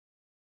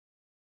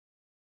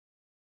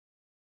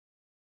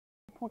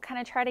we'll kind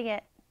of try to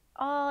get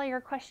all your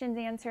questions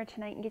answered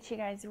tonight and get you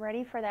guys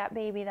ready for that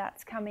baby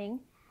that's coming.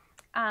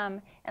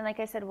 And like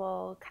I said,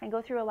 we'll kind of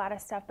go through a lot of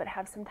stuff, but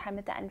have some time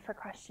at the end for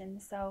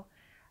questions. So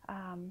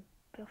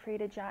feel free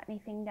to jot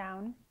anything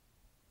down.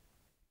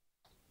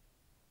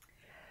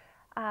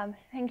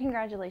 And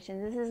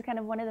congratulations. This is kind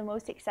of one of the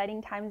most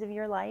exciting times of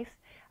your life.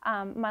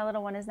 My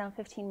little one is now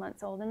 15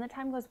 months old, and the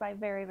time goes by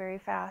very, very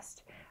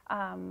fast,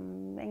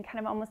 and kind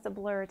of almost a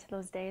blur to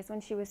those days when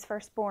she was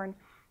first born.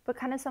 But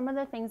kind of some of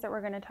the things that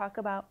we're going to talk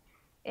about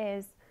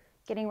is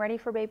getting ready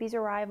for baby's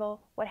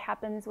arrival, what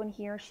happens when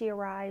he or she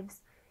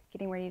arrives,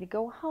 getting ready to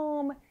go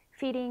home,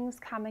 feedings,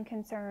 common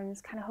concerns,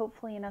 kind of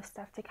hopefully enough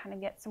stuff to kind of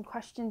get some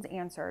questions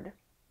answered.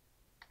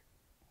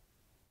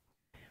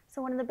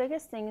 So one of the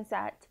biggest things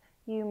that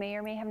you may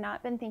or may have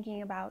not been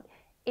thinking about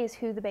is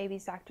who the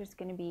baby's doctor is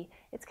going to be.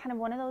 It's kind of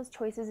one of those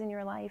choices in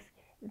your life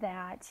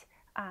that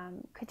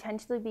could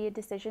potentially be a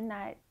decision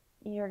that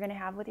you're going to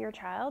have with your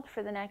child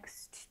for the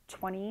next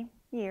 20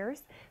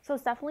 years. So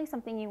it's definitely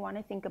something you want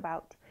to think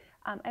about.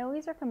 I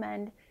always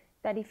recommend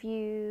that if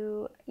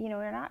you're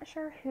not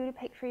sure who to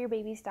pick for your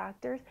baby's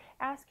doctors,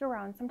 ask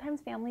around. Sometimes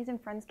families and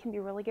friends can be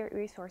really great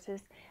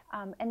resources,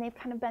 and they've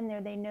kind of been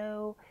there. They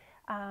know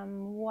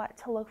what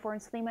to look for,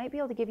 and so they might be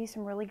able to give you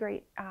some really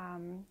great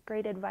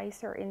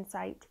advice or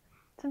insight.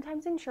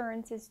 Sometimes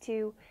insurances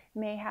too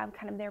may have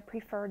kind of their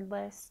preferred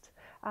list,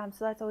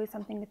 so that's always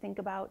something to think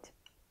about.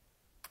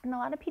 And a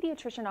lot of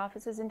pediatrician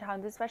offices in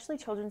town, especially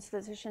children's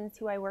physicians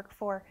who I work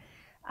for,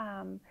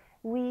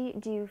 we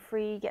do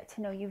free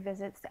get-to-know-you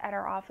visits at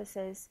our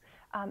offices,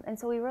 and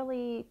so we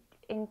really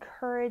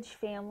encourage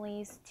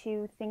families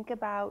to think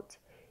about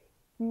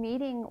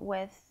meeting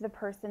with the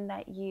person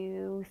that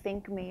you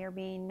think may or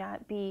may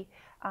not be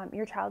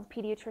your child's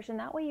pediatrician.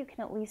 That way you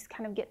can at least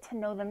kind of get to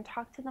know them,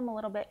 talk to them a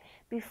little bit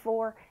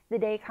before the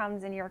day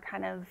comes and you're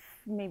kind of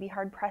maybe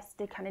hard-pressed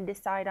to kind of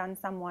decide on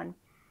someone.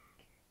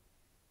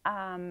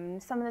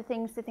 Some of the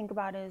things to think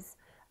about is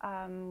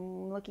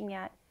looking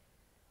at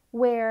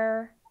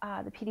where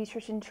the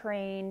pediatrician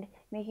trained,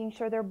 making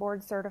sure they're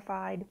board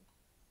certified.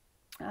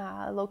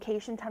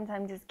 Location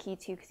sometimes is key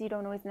too, because you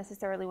don't always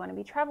necessarily want to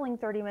be traveling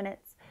 30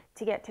 minutes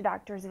to get to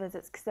doctor's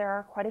visits, because there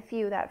are quite a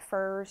few that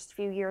first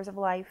few years of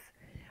life.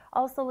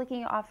 Also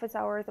looking at office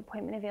hours,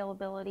 appointment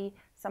availability.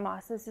 Some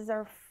offices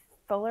are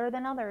fuller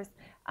than others.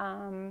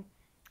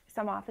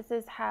 Some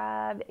offices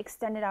have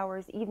extended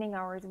hours, evening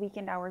hours,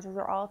 weekend hours. Those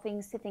are all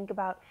things to think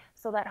about,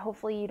 so that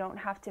hopefully you don't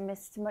have to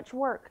miss much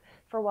work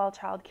for well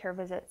child care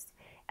visits.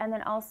 And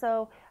then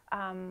also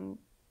kind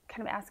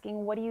of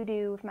asking, what do you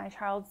do if my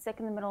child's sick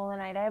in the middle of the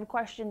night? I have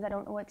questions, I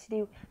don't know what to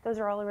do. Those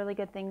are all really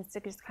good things to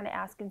just kind of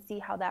ask and see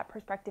how that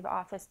prospective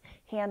office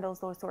handles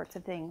those sorts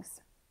of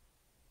things.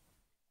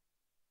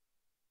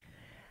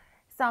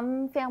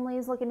 Some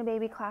families look into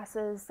baby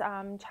classes,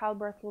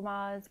 childbirth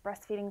Lamaze,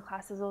 breastfeeding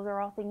classes. Those are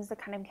all things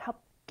that kind of help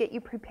get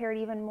you prepared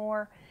even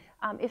more.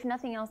 If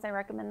nothing else, I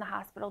recommend the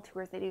hospital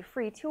tours. They do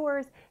free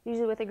tours,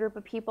 usually with a group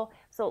of people,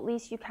 so at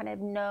least you kind of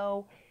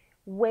know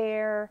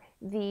where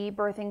the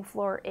birthing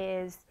floor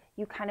is.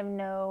 You kind of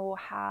know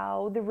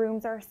how the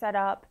rooms are set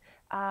up,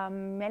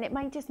 and it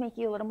might just make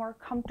you a little more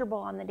comfortable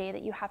on the day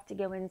that you have to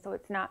go in, so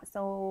it's not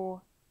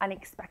so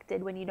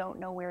unexpected when you don't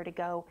know where to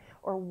go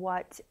or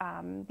what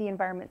the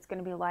environment's going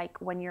to be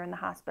like when you're in the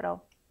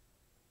hospital.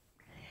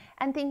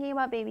 And thinking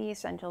about baby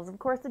essentials, of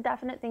course, the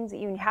definite things that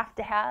you have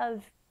to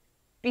have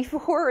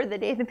before the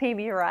day the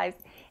baby arrives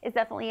is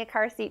definitely a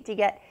car seat to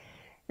get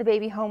the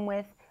baby home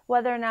with.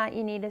 Whether or not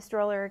you need a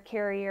stroller or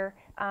carrier,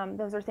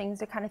 those are things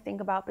to kind of think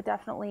about, but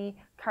definitely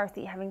car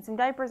seat, having some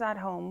diapers at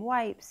home,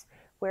 wipes,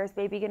 where's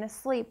baby going to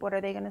sleep, what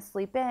are they going to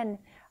sleep in.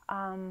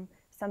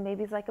 Some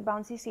babies like a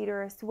bouncy seat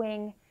or a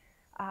swing,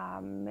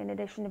 in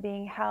addition to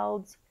being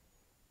held,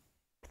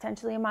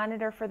 potentially a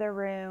monitor for their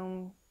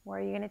room, where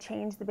are you going to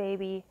change the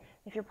baby,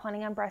 if you're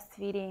planning on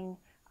breastfeeding,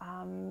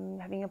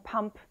 having a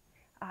pump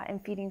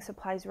and feeding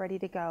supplies ready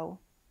to go.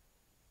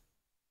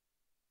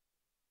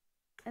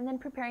 And then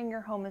preparing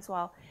your home as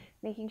well,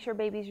 making sure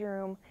baby's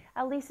room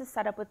at least is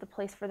set up with a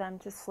place for them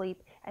to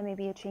sleep and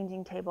maybe a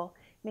changing table,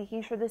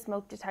 making sure the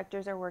smoke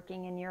detectors are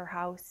working in your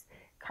house,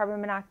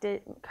 carbon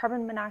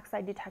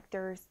monoxide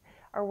detectors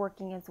are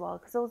working as well,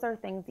 because those are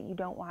things that you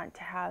don't want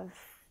to have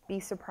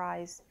be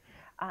surprised.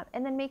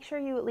 And then make sure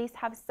you at least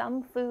have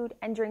some food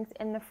and drinks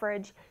in the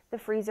fridge, the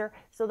freezer,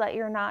 so that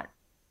you're not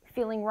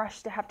feeling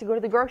rushed to have to go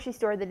to the grocery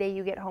store the day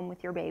you get home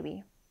with your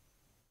baby.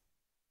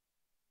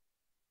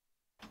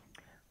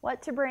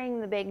 What to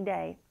bring the big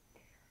day?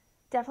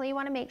 Definitely you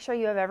want to make sure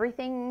you have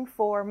everything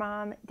for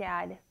mom,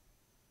 dad,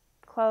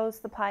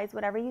 clothes, supplies,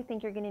 whatever you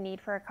think you're going to need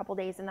for a couple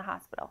days in the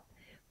hospital.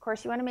 Of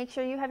course, you want to make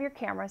sure you have your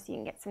camera so you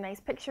can get some nice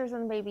pictures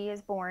when the baby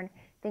is born,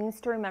 things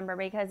to remember,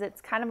 because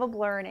it's kind of a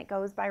blur and it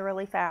goes by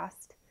really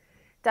fast.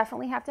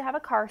 Definitely have to have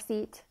a car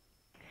seat.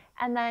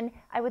 And then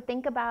I would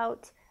think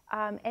about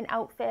an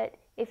outfit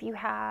if you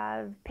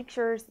have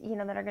pictures,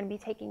 that are going to be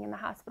taken in the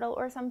hospital,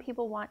 or some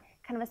people want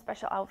kind of a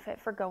special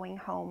outfit for going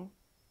home.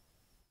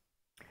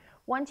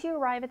 Once you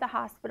arrive at the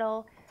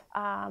hospital,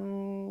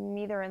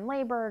 either in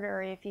labor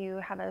or if you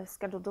have a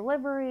scheduled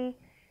delivery,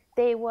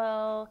 they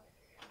will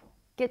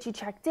get you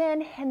checked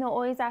in, and they'll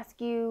always ask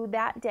you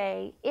that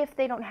day, if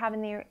they don't have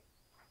in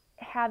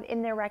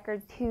their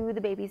records, who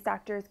the baby's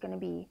doctor is going to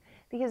be.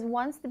 Because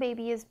once the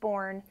baby is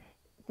born,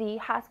 the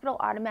hospital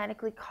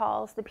automatically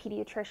calls the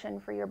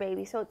pediatrician for your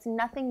baby. So it's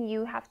nothing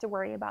you have to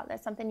worry about.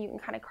 That's something you can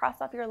kind of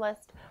cross off your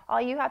list. All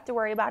you have to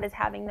worry about is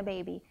having the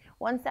baby.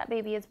 Once that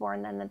baby is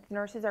born, then the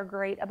nurses are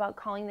great about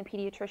calling the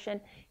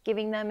pediatrician,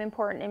 giving them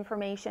important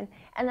information,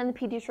 and then the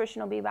pediatrician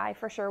will be by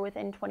for sure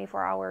within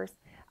 24 hours,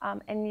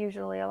 and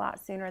usually a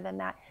lot sooner than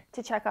that,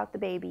 to check out the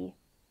baby.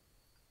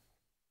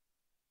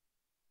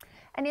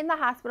 And in the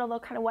hospital, though,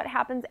 kind of what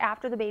happens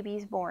after the baby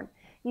is born.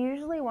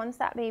 Usually once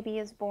that baby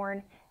is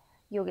born,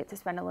 you'll get to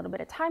spend a little bit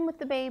of time with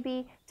the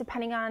baby,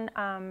 depending on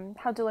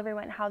how delivery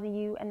went, how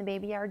you and the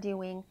baby are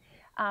doing.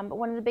 But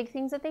one of the big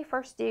things that they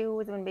first do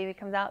is when the baby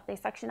comes out, they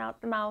suction out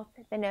the mouth,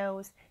 the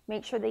nose,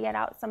 make sure they get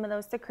out some of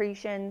those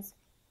secretions.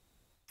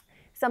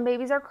 Some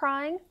babies are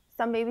crying,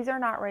 some babies are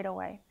not right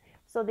away.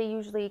 So they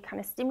usually kind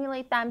of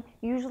stimulate them,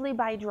 usually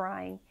by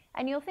drying.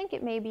 And you'll think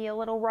it may be a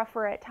little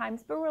rougher at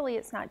times, but really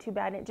it's not too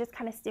bad. It just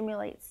kind of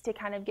stimulates to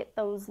kind of get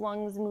those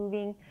lungs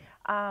moving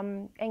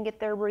and get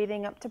their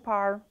breathing up to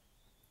par.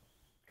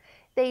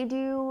 They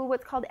do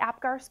what's called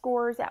APGAR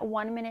scores at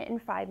 1 minute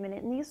and 5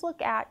 minutes. And these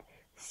look at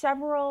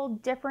several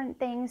different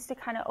things to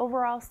kind of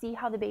overall see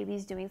how the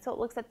baby's doing. So it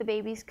looks at the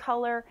baby's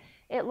color,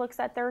 it looks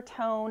at their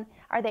tone.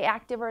 Are they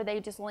active or are they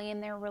just laying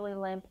there really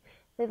limp?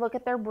 They look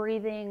at their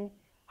breathing,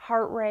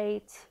 heart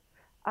rate,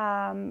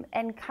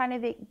 and kind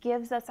of it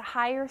gives us a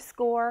higher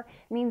score,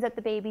 means that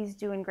the baby's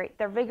doing great.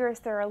 They're vigorous,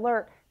 they're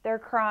alert, they're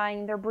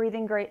crying, they're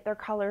breathing great, their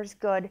color's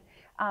good.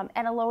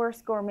 And a lower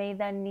score may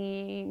then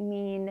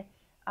mean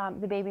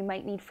the baby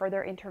might need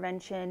further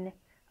intervention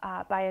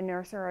by a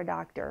nurse or a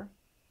doctor.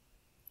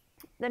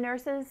 The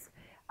nurses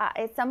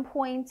at some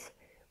point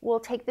will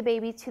take the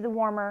baby to the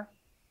warmer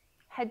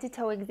head to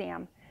toe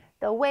exam.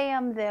 They'll weigh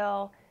them,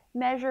 they'll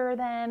measure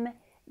them,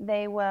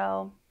 they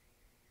will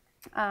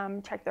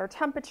check their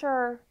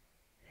temperature.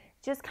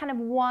 Just kind of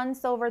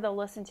once over, they'll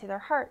listen to their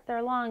heart,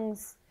 their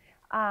lungs,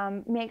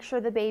 make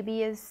sure the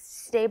baby is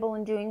stable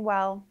and doing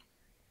well.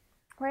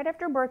 Right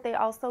after birth, they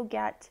also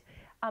get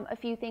a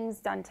few things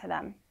done to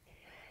them.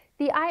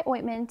 The eye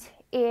ointment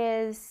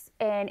is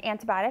an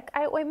antibiotic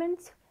eye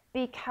ointment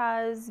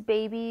because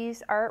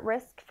babies are at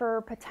risk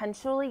for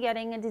potentially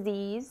getting a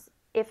disease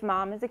if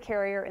mom is a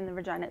carrier in the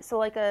vagina. So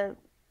like a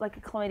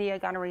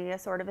chlamydia, gonorrhea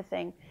sort of a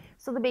thing.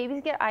 So the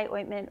babies get eye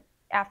ointment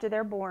after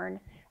they're born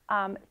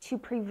to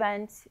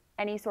prevent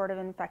any sort of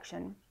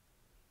infection.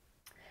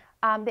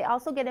 They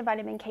also get a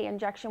vitamin K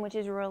injection, which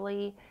is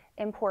really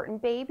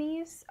important.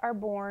 Babies are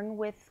born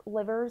with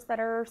livers that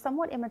are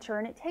somewhat immature,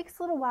 and it takes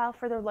a little while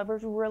for their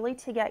livers really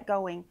to get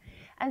going.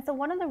 And so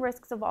one of the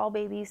risks of all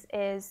babies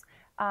is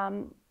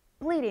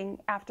bleeding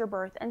after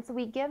birth. And so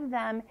we give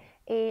them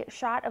a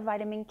shot of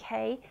vitamin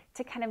K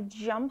to kind of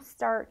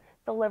jumpstart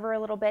the liver a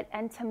little bit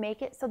and to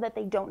make it so that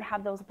they don't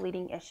have those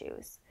bleeding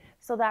issues.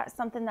 So that's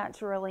something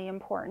that's really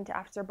important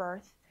after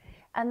birth.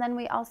 And then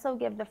we also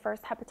give the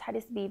first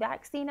hepatitis B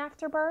vaccine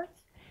after birth.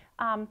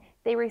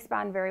 They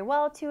respond very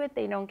well to it.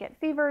 They don't get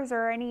fevers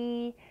or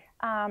anything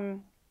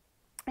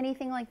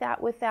like that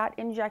with that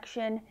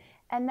injection.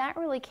 And that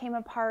really came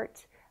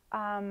apart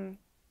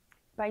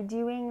by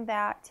doing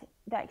that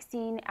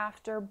vaccine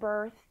after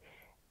birth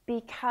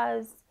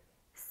because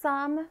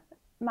some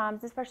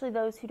moms, especially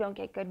those who don't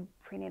get good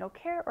prenatal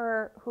care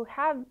or who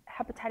have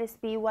hepatitis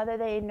B, whether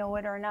they know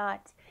it or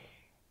not,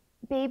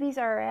 babies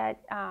are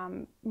at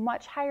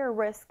much higher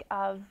risk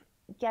of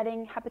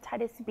getting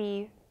hepatitis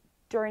B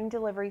during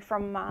delivery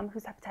from a mom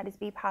who's hepatitis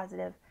B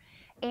positive.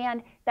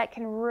 And that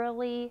can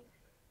really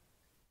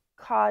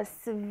cause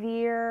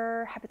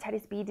severe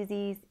hepatitis B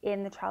disease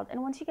in the child.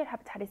 And once you get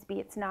hepatitis B,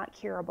 it's not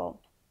curable.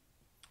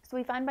 So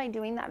we find by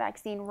doing that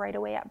vaccine right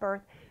away at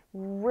birth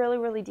really,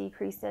 really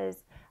decreases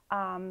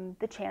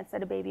the chance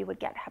that a baby would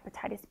get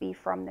hepatitis B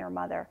from their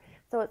mother.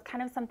 So it's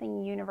kind of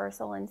something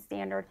universal and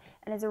standard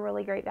and is a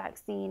really great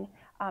vaccine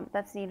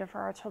that's needed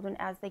for our children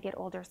as they get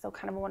older. So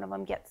kind of one of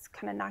them gets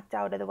kind of knocked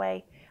out of the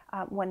way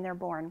when they're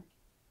born.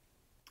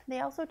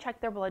 They also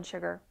check their blood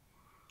sugar.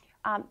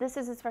 This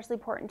is especially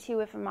important too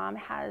if a mom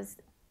has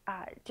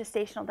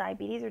gestational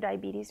diabetes or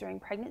diabetes during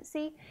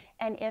pregnancy,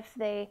 and if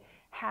they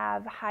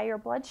have higher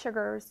blood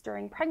sugars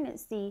during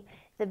pregnancy,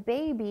 the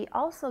baby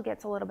also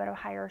gets a little bit of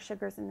higher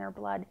sugars in their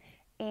blood,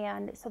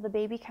 and so the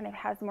baby kind of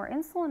has more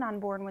insulin on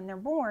board when they're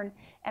born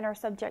and are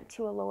subject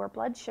to a lower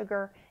blood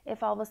sugar.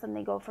 If all of a sudden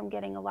they go from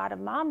getting a lot of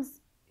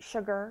mom's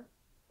sugar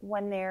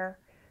when they're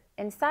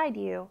inside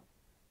you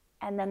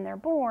and then they're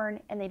born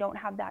and they don't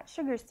have that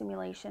sugar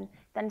stimulation,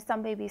 then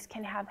some babies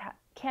can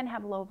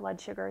have low blood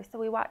sugar. So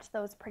we watch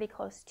those pretty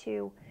close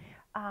to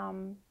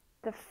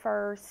the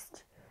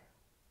first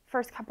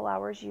couple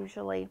hours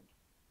usually.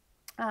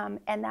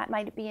 And that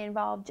might be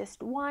involved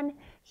just one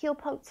heel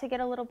poke to get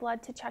a little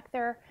blood to check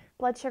their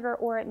blood sugar,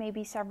 or it may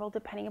be several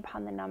depending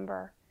upon the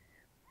number.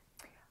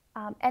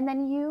 And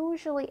then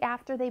usually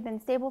after they've been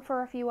stable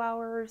for a few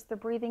hours, their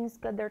breathing's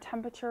good, their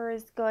temperature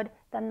is good,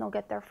 then they'll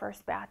get their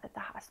first bath at the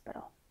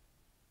hospital.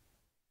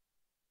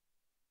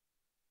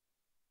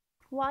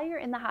 While you're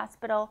in the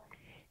hospital,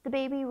 the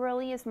baby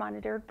really is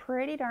monitored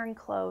pretty darn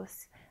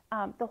close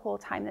the whole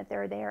time that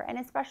they're there, and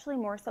especially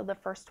more so the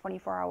first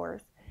 24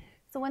 hours.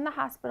 So in the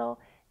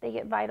hospital, they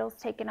get vitals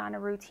taken on a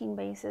routine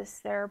basis,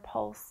 their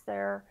pulse,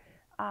 their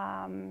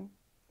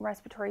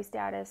respiratory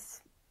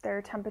status,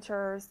 their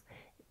temperatures.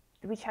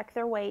 We check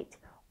their weight.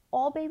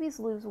 All babies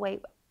lose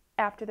weight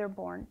after they're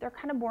born. They're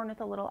kind of born with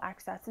a little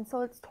excess, and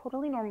so it's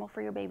totally normal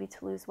for your baby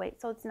to lose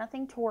weight. So it's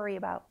nothing to worry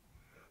about.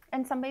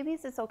 And some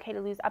babies, it's okay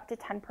to lose up to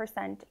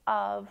 10%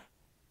 of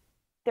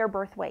their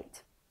birth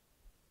weight.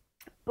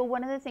 But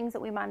one of the things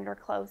that we monitor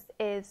close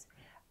is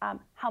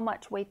how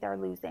much weight they're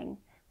losing.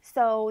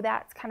 So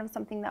that's kind of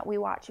something that we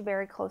watch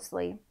very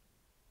closely.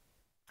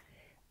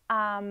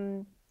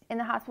 In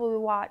the hospital, we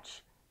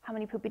watch how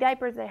many poopy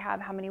diapers they have,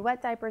 how many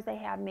wet diapers they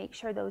have, make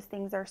sure those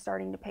things are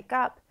starting to pick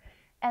up.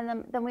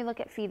 And then we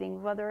look at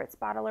feeding, whether it's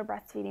bottle or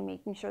breastfeeding,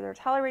 making sure they're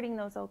tolerating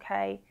those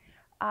okay.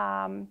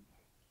 And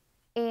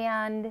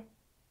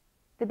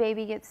the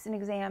baby gets an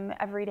exam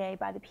every day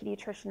by the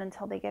pediatrician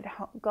until they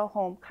go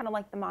home, kind of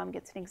like the mom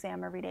gets an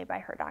exam every day by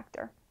her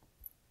doctor.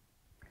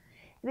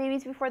 The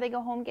babies, before they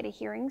go home, get a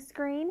hearing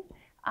screen.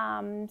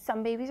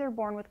 Some babies are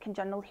born with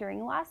congenital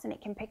hearing loss, and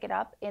it can pick it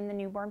up in the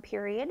newborn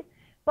period.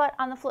 But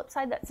on the flip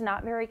side, that's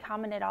not very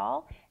common at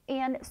all.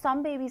 And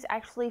some babies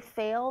actually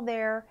fail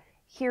their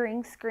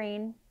hearing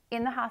screen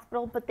in the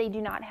hospital, but they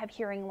do not have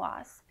hearing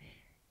loss.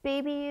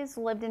 Babies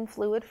lived in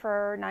fluid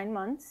for 9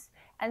 months,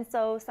 and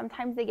so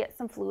sometimes they get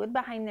some fluid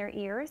behind their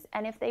ears,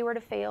 and if they were to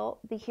fail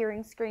the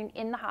hearing screen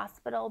in the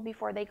hospital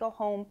before they go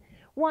home,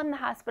 the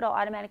hospital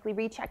automatically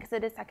rechecks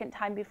it a second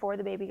time before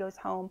the baby goes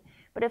home.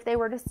 But if they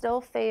were to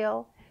still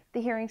fail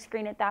the hearing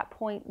screen at that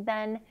point,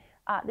 then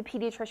the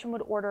pediatrician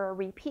would order a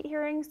repeat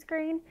hearing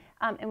screen,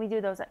 and we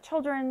do those at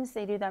Children's.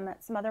 They do them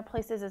at some other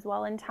places as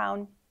well in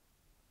town.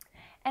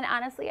 And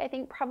honestly, I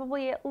think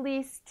probably at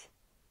least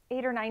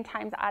 8 or 9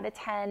 times out of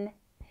 10,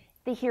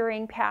 the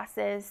hearing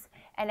passes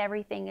and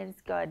everything is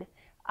good.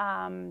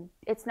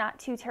 It's not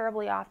too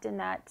terribly often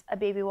that a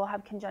baby will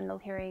have congenital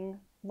hearing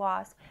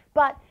loss,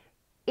 but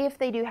if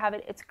they do have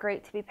it, it's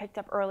great to be picked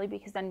up early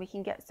because then we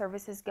can get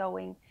services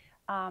going,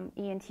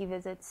 ENT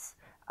visits,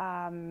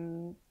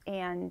 and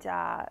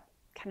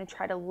kind of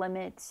try to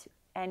limit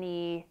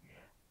any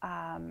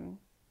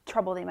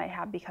trouble they might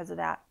have because of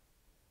that.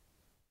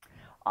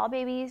 All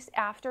babies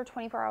after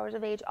 24 hours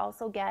of age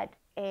also get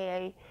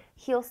a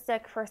heel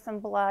stick for some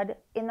blood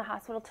in the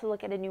hospital to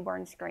look at a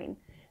newborn screen.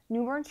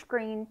 Newborn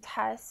screen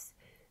tests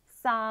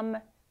some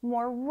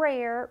more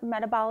rare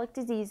metabolic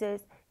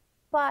diseases,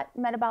 but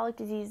metabolic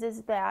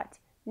diseases that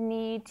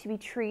need to be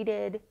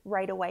treated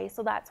right away.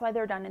 So that's why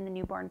they're done in the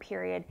newborn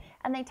period.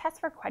 And they test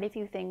for quite a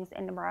few things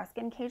in Nebraska,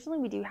 and occasionally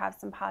we do have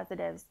some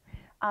positives.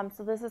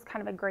 So this is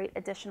kind of a great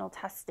additional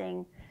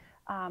testing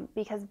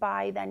because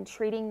by then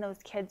treating those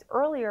kids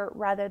earlier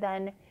rather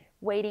than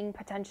waiting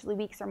potentially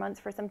weeks or months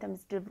for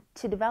symptoms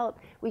to develop,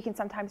 we can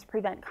sometimes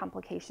prevent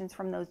complications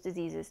from those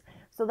diseases.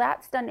 So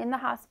that's done in the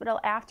hospital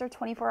after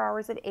 24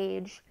 hours of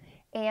age,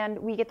 and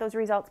we get those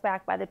results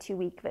back by the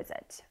 2-week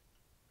visit.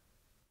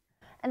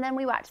 And then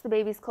we watch the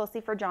babies closely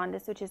for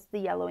jaundice, which is the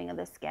yellowing of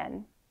the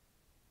skin.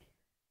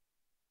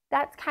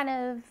 That's kind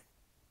of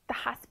the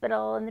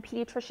hospital and the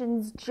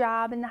pediatrician's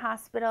job in the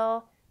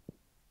hospital,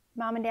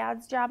 mom and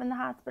dad's job in the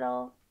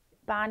hospital.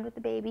 Bond with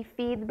the baby,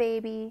 feed the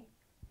baby,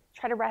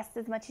 try to rest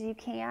as much as you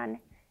can,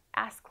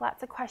 ask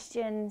lots of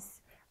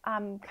questions,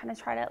 kind of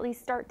try to at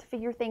least start to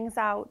figure things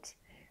out.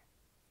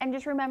 And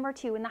just remember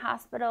too, in the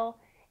hospital,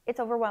 it's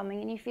overwhelming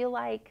and you feel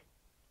like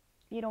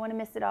you don't want to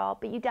miss it all,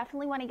 but you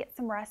definitely want to get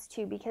some rest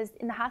too, because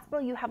in the hospital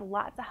you have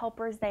lots of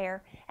helpers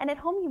there, and at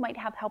home you might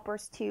have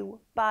helpers too,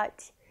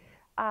 but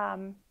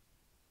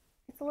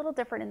it's a little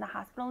different in the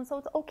hospital, and so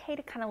it's okay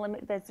to kind of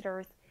limit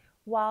visitors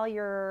while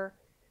you're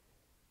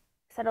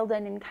settled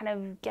in and kind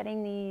of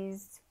getting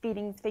these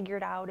feedings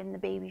figured out and the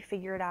baby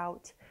figured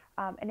out.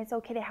 And it's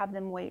okay to have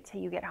them wait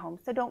till you get home,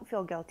 so don't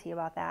feel guilty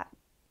about that.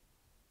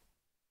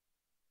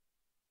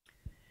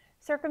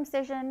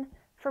 Circumcision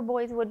for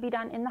boys would be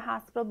done in the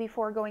hospital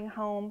before going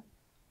home.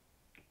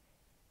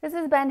 This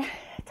has been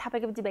a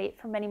topic of debate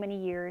for many,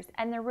 many years,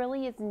 and there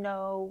really is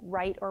no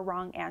right or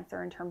wrong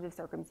answer in terms of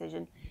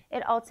circumcision.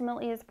 It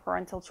ultimately is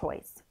parental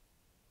choice.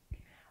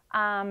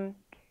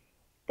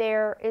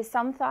 There is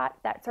some thought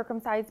that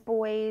circumcised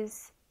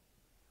boys,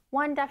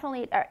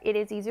 definitely it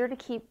is easier to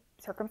keep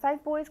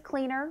circumcised boys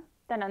cleaner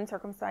than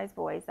uncircumcised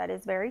boys. That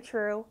is very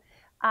true.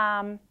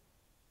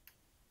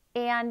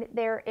 And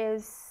there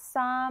is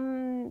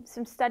some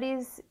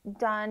studies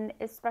done,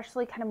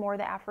 especially kind of more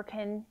the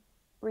African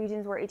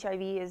regions where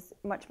HIV is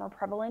much more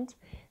prevalent,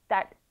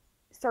 that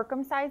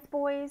circumcised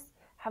boys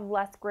have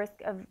less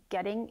risk of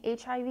getting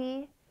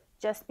HIV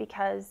just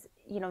because,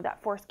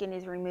 that foreskin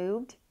is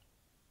removed.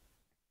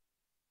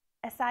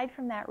 Aside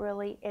from that,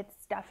 really,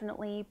 it's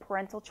definitely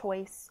parental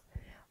choice.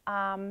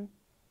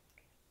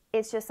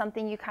 It's just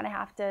something you kind of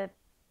have to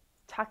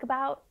talk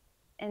about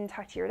and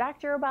talk to your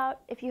doctor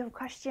about if you have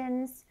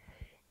questions.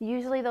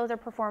 Usually those are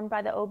performed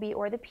by the OB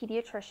or the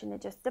pediatrician.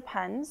 It just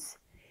depends.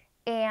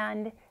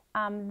 And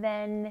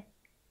then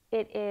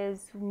it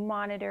is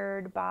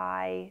monitored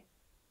by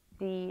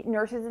the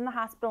nurses in the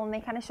hospital, and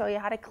they kind of show you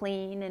how to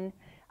clean and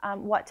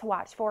what to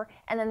watch for.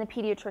 And then the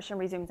pediatrician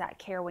resumes that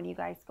care when you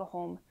guys go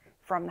home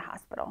from the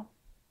hospital.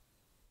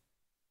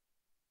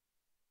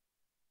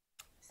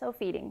 So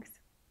feedings.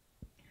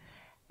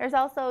 There's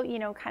also,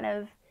 kind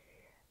of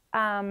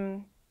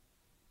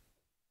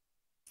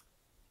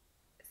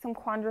some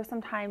quandary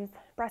sometimes,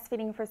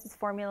 breastfeeding versus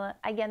formula.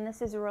 Again,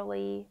 this is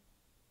really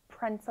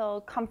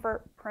parental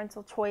comfort,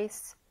 parental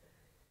choice.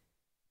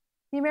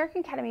 The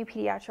American Academy of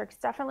Pediatrics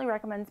definitely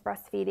recommends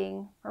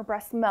breastfeeding, or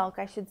breast milk,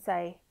 I should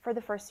say, for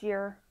the first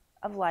year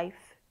of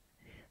life.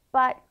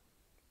 But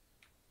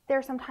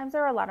sometimes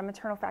there are a lot of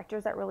maternal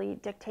factors that really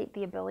dictate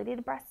the ability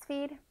to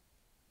breastfeed.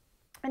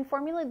 And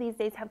formula these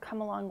days have come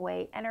a long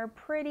way and are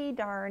pretty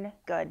darn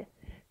good.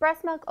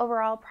 Breast milk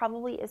overall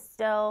probably is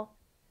still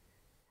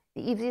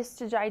the easiest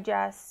to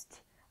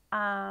digest.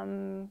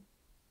 The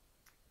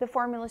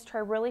formulas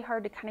try really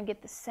hard to kind of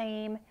get the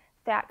same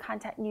fat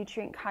content,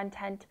 nutrient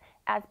content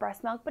as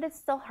breast milk, but it's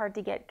still hard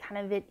to get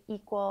kind of it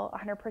equal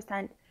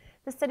 100%.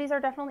 The studies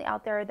are definitely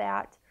out there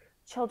that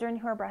children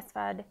who are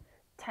breastfed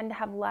tend to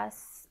have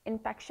less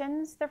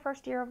infections their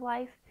first year of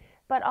life,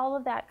 but all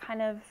of that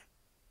kind of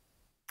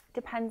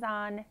depends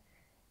on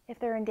if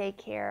they're in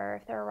daycare,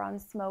 if they're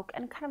around smoke,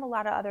 and kind of a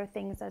lot of other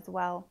things as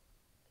well.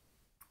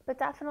 But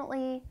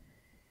definitely,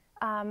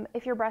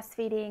 if you're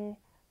breastfeeding,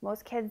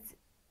 most kids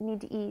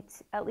need to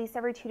eat at least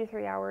every 2 to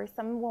 3 hours.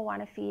 Some will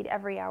want to feed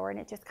every hour, and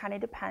it just kind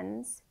of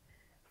depends.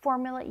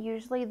 Formula,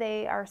 usually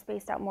they are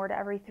spaced out more to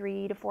every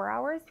 3 to 4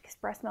 hours because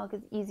breast milk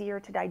is easier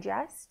to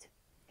digest.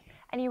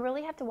 And you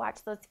really have to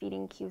watch those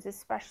feeding cues,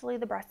 especially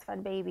the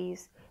breastfed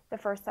babies, the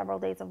first several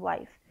days of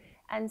life.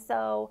 And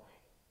so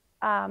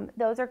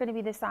those are going to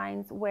be the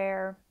signs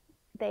where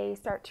they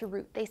start to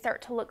root. They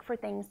start to look for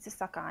things to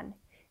suck on.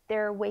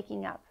 They're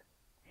waking up.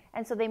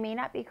 And so they may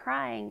not be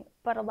crying,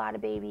 but a lot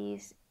of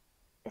babies,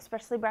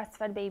 especially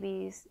breastfed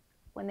babies,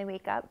 when they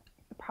wake up,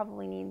 it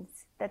probably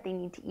means that they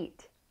need to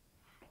eat.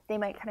 They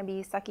might kind of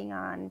be sucking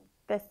on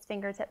fists,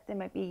 fingertips. They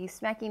might be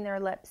smacking their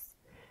lips.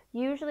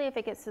 Usually if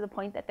it gets to the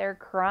point that they're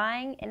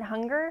crying in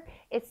hunger,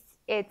 it's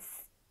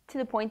to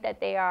the point that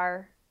they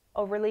are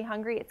overly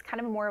hungry. It's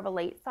kind of more of a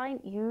late sign,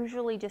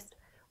 usually just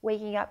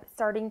waking up,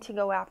 starting to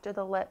go after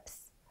the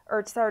lips,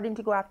 or starting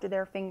to go after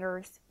their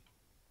fingers,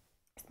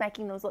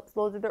 smacking those lips.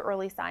 Those are the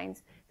early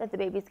signs that the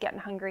baby's getting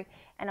hungry,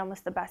 and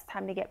almost the best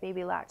time to get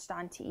baby latched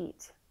on to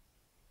eat.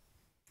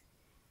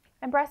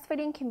 And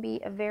breastfeeding can be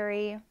a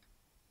very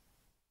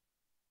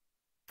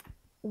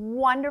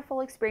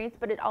wonderful experience,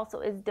 but it also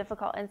is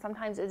difficult and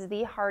sometimes is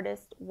the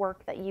hardest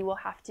work that you will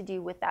have to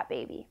do with that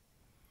baby.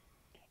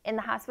 In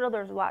the hospital,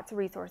 there's lots of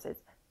resources.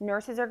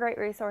 Nurses are great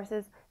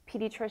resources.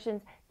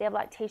 Pediatricians, they have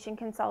lactation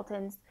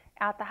consultants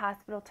at the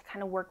hospital to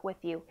kind of work with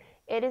you.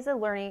 It is a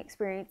learning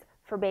experience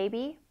for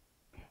baby.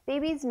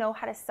 Babies know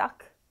how to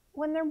suck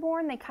when they're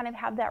born. They kind of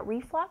have that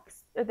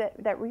reflex,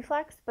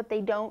 but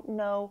they don't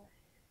know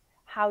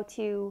how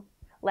to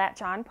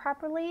latch on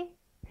properly.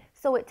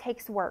 So it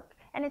takes work.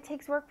 And it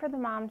takes work for the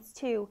moms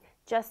too,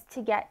 just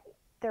to get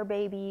their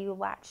baby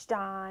latched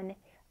on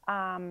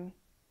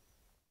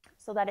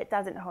so that it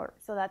doesn't hurt,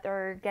 so that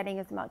they're getting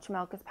as much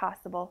milk as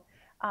possible.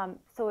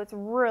 So it's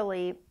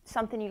really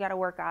something you got to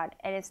work on,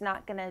 and it's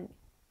not going to,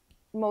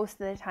 most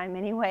of the time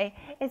anyway,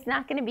 it's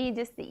not going to be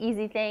just the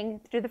easy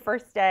thing through the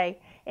first day.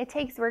 It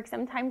takes work,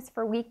 sometimes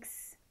for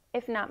weeks,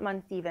 if not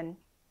months even.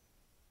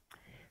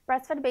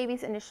 Breastfed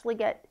babies initially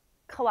get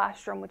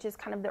colostrum, which is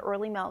kind of the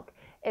early milk.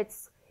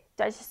 It's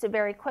digested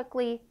very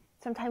quickly.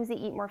 Sometimes they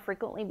eat more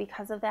frequently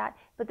because of that,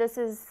 but this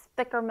is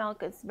thicker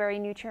milk. It's very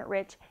nutrient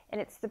rich, and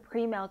it's the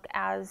pre-milk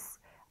as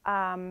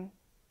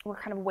we're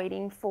kind of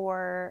waiting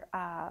for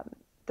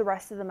the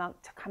rest of the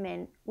milk to come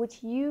in,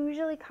 which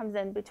usually comes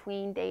in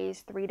between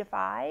days 3 to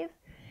 5,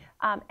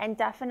 and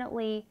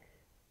definitely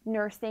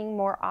nursing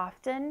more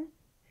often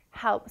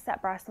helps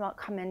that breast milk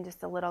come in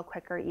just a little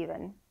quicker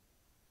even.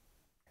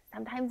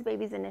 Sometimes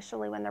babies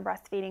initially when they're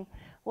breastfeeding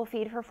will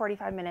feed for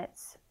 45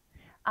 minutes.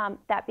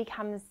 That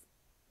becomes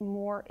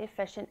more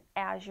efficient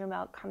as your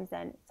milk comes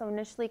in. So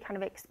initially kind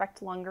of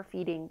expect longer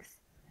feedings,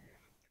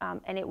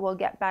 and it will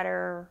get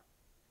better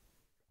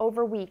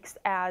over weeks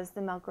as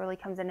the milk really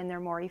comes in and they're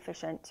more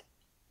efficient.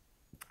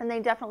 And they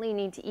definitely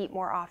need to eat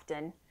more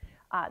often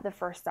the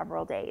first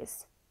several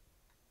days.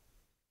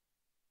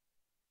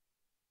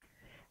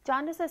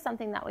 Jaundice is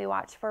something that we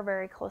watch for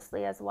very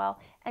closely as well,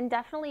 and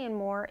definitely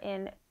more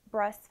in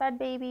breastfed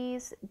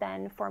babies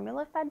than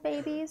formula-fed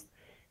babies,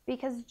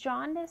 because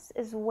jaundice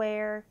is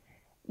where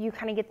you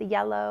kind of get the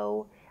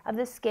yellow of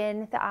the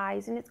skin, the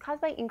eyes, and it's caused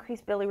by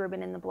increased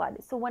bilirubin in the blood.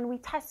 So when we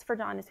test for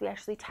jaundice, we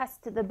actually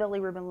test the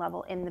bilirubin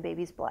level in the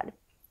baby's blood.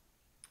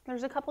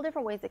 There's a couple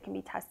different ways it can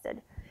be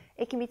tested.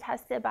 It can be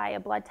tested by a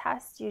blood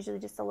test, usually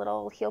just a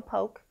little heel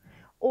poke,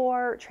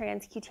 or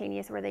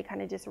transcutaneous, where they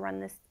kind of just run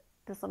this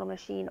this little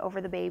machine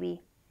over the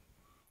baby.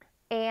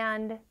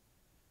 And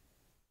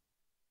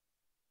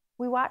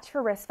we watch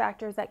for risk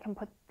factors that can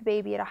put the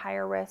baby at a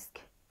higher risk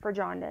for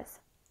jaundice.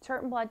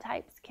 Certain blood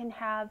types can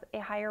have a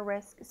higher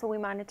risk, so we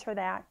monitor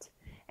that.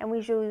 And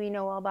usually we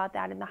know all about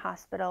that in the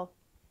hospital.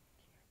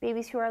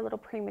 Babies who are a little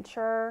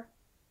premature,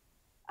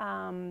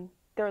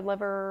 their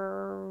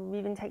liver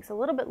even takes a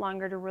little bit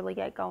longer to really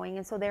get going,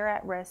 and so they're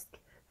at risk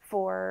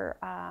for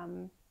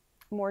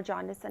more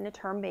jaundice than a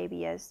term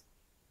baby is.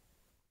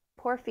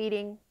 Poor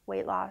feeding,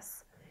 weight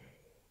loss.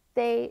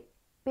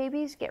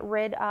 Babies get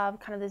rid of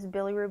kind of this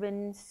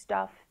bilirubin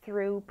stuff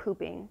through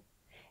pooping,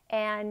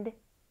 and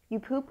you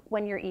poop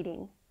when you're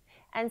eating.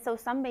 And so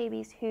some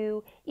babies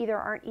who either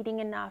aren't eating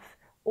enough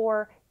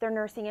or they're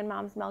nursing and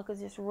mom's milk is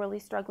just really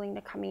struggling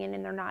to come in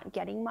and they're not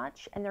getting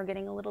much and they're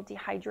getting a little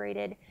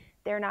dehydrated,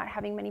 they're not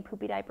having many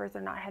poopy diapers,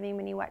 they're not having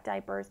many wet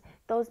diapers,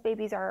 those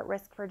babies are at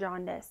risk for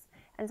jaundice.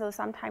 And so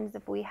sometimes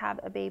if we have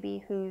a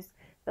baby whose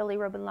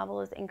bilirubin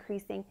level is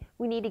increasing,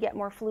 we need to get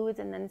more fluids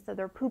in them so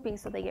they're pooping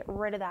so they get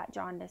rid of that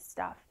jaundice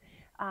stuff.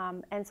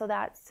 And so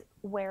that's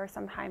where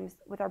sometimes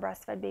with our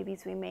breastfed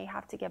babies we may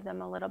have to give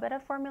them a little bit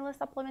of formula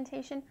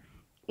supplementation.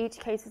 Each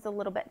case is a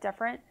little bit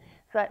different,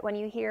 but when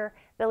you hear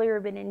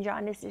bilirubin and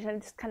jaundice,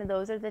 just kind of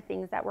those are the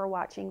things that we're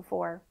watching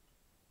for.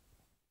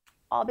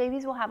 All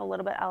babies will have a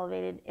little bit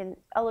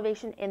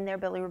elevation in their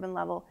bilirubin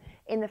level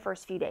in the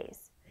first few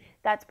days.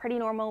 That's pretty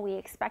normal, we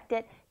expect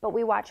it, but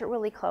we watch it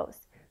really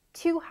close.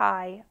 Too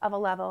high of a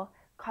level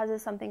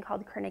causes something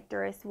called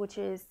kernicterus, which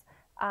is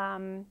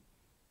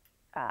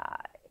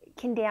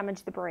can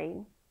damage the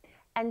brain.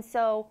 And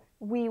so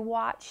we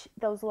watch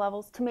those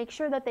levels to make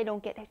sure that they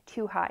don't get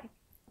too high.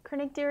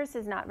 Kernicterus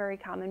is not very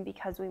common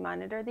because we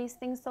monitor these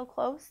things so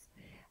close.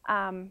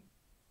 And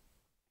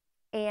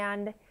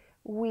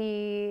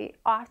we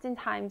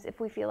oftentimes,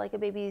 if we feel like a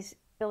baby's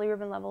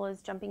bilirubin level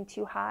is jumping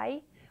too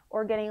high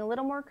or getting a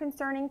little more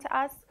concerning to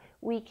us,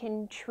 we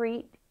can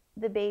treat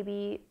the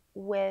baby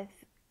with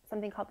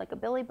something called like a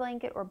Billy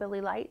blanket or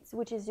Billy lights,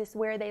 which is just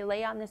where they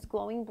lay on this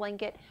glowing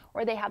blanket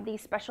or they have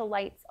these special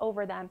lights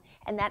over them,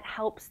 and that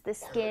helps the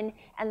skin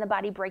and the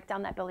body break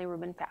down that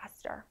bilirubin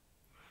faster.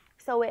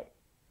 So it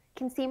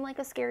can seem like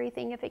a scary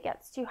thing if it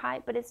gets too high,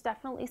 but it's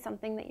definitely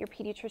something that your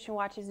pediatrician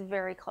watches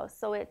very close.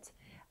 So it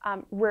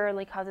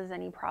rarely causes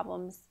any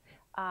problems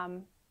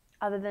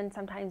other than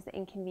sometimes the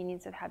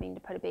inconvenience of having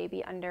to put a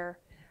baby under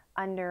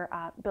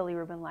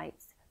bilirubin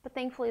lights. But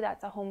thankfully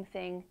that's a home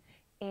thing,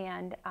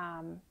 and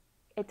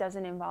it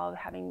doesn't involve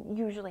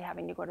usually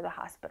having to go to the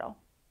hospital.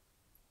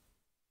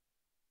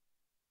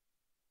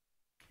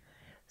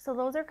 So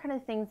those are kind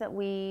of things that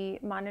we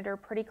monitor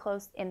pretty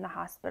close in the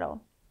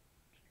hospital.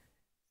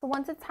 So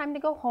once it's time to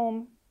go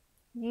home,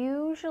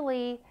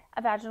 usually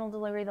a vaginal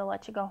delivery, they'll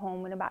let you go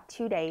home in about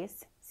 2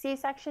 days.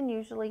 C-section,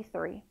 usually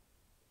 3.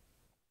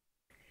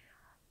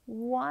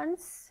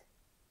 Once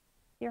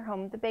you're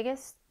home, the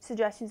biggest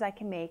suggestions I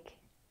can make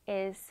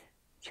is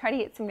try to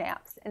get some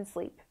naps and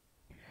sleep.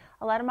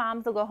 A lot of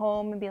moms will go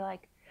home and be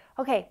like,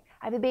 okay,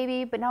 I have a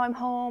baby, but now I'm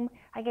home.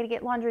 I got to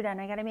get laundry done.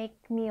 I got to make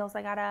meals.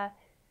 I got to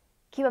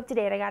keep up to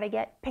date. I got to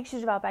get pictures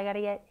developed. I got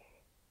to get,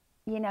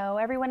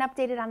 everyone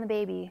updated on the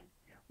baby.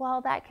 Well,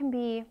 that can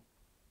be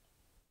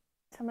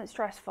somewhat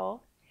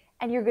stressful,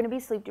 and you're going to be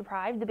sleep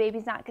deprived. The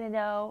baby's not going to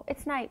know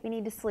it's night, we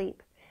need to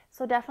sleep.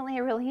 So definitely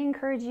I really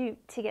encourage you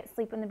to get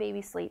sleep when the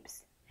baby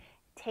sleeps.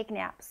 Take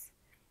naps.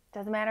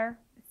 Doesn't matter,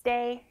 it's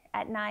day,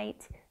 at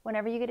night,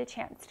 whenever you get a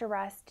chance to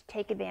rest,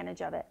 take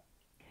advantage of it.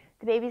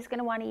 The baby's going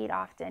to want to eat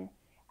often,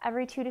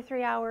 every 2 to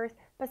 3 hours,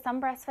 but some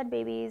breastfed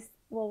babies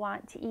will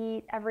want to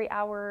eat every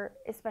hour,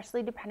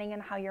 especially depending on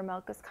how your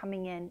milk is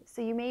coming in.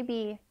 So you may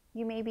be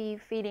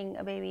feeding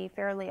a baby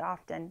fairly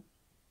often.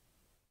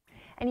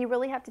 And you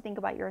really have to think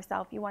about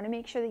yourself. You want to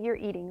make sure that you're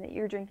eating, that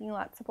you're drinking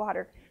lots of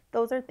water.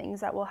 Those are things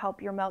that will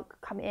help your milk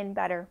come in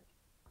better.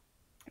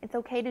 It's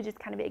okay to just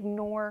kind of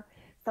ignore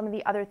some of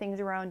the other things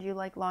around you,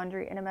 like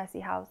laundry and a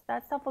messy house.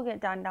 That stuff will get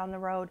done down the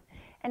road.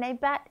 And I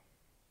bet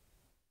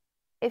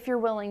if you're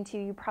willing to,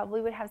 you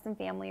probably would have some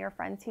family or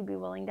friends who'd be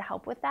willing to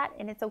help with that.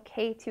 And it's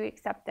okay to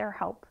accept their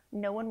help.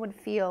 No one would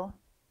feel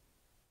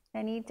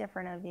any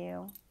different of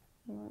you.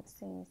 Let's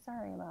see,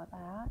 sorry about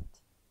that.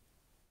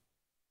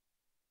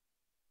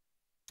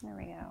 There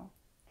we go.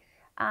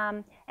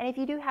 And if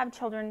you do have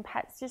children,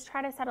 pets, just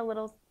try to set a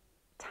little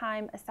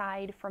time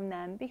aside from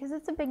them, because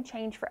it's a big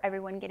change for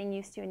everyone getting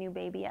used to a new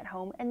baby at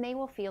home, and they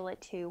will feel it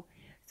too.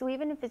 So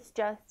even if it's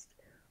just,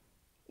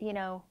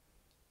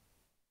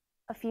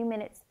 a few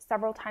minutes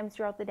several times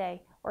throughout the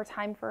day, or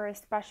time for a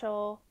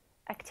special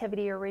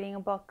activity or reading a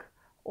book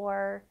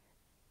or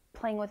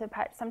playing with a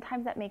pet,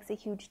 sometimes that makes a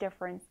huge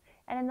difference.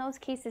 And in those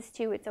cases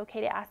too, it's okay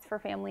to ask for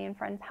family and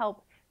friends'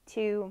 help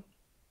to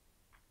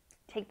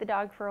take the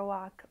dog for a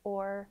walk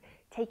or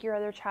take your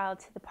other child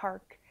to the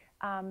park.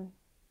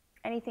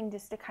 Anything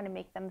just to kind of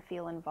make them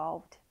feel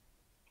involved.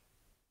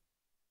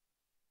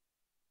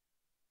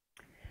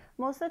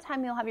 Most of the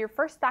time you'll have your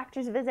first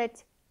doctor's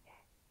visit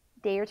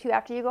a day or two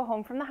after you go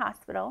home from the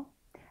hospital,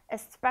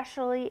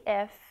 especially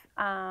if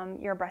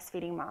you're a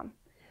breastfeeding mom.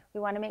 We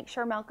want to make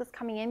sure milk is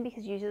coming in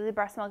because usually the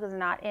breast milk is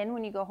not in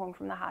when you go home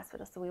from the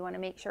hospital. So we want to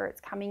make sure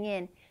it's coming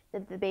in,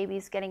 that the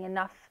baby's getting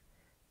enough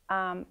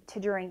to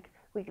drink.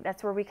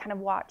 That's where we kind of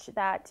watch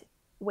that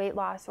weight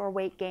loss or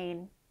weight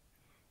gain.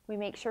 We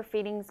make sure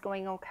feeding's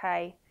going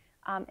okay,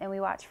 and we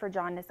watch for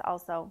jaundice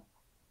also.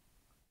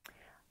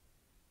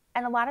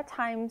 And a lot of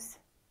times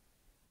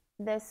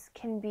this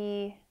can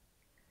be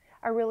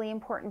a really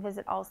important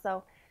visit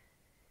also.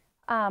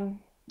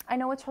 I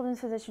know with children's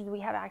physicians we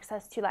have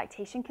access to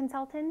lactation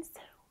consultants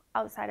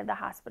outside of the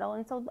hospital,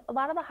 and so a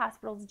lot of the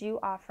hospitals do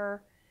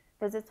offer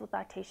visits with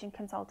lactation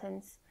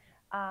consultants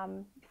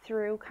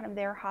through kind of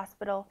their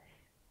hospital.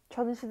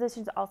 Children's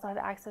physicians also have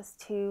access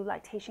to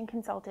lactation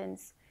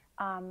consultants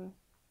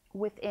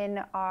within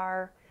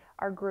our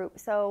group,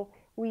 so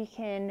we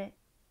can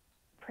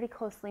pretty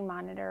closely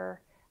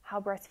monitor how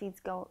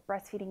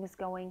breastfeeding is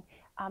going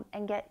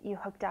and get you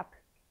hooked up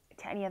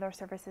to any other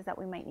services that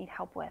we might need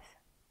help with.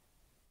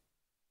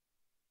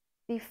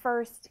 The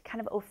first kind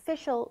of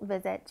official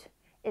visit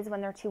is when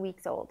they're 2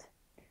 weeks old.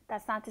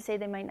 That's not to say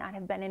they might not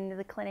have been into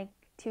the clinic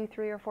 2,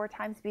 3, or 4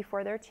 times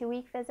before their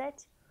 2-week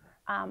visit,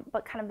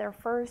 but kind of their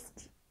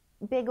first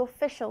big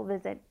official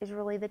visit is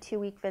really the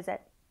 2-week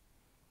visit.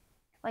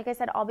 Like I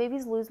said, all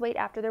babies lose weight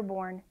after they're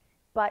born,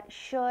 but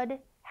should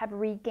have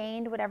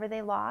regained whatever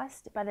they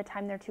lost by the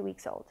time they're 2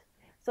 weeks old.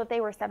 So if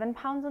they were 7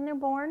 pounds when they're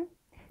born,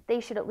 they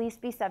should at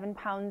least be 7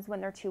 pounds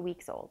when they're 2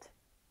 weeks old.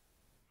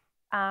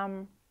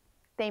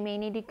 They may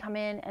need to come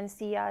in and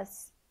see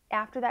us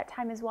after that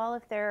time as well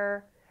if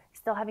they're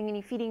still having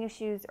any feeding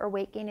issues or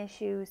weight gain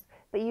issues.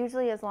 But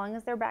usually as long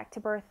as they're back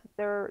to birth,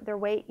 their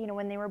weight,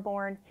 when they were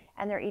born,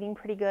 and they're eating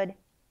pretty good,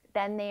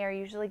 then they are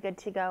usually good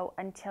to go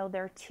until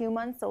they're 2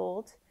 months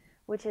old,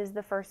 which is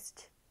the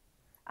first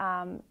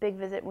big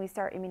visit. We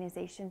start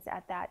immunizations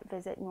at that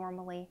visit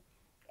normally.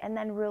 And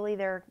then really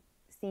they're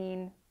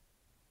seen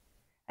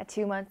at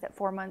 2 months, at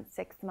 4 months,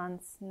 6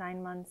 months,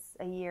 9 months,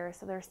 a year.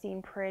 So they're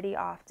seen pretty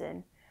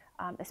often,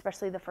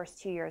 especially the first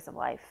 2 years of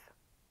life.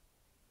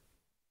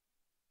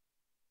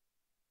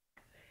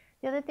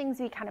 The other things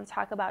we kind of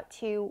talk about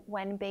too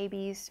when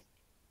babies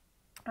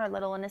are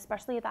little, and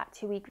especially at that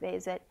 2-week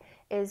visit,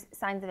 is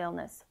signs of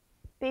illness.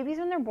 Babies,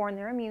 when they're born,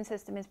 their immune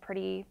system is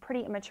pretty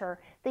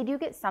immature. They do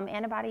get some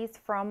antibodies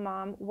from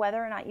mom,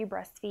 whether or not you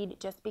breastfeed,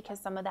 just because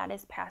some of that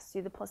is passed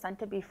through the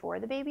placenta before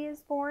the baby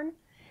is born.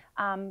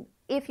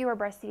 If you are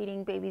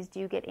breastfeeding, babies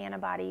do get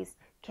antibodies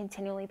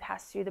continually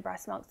passed through the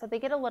breast milk, so they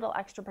get a little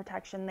extra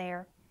protection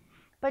there.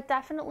 But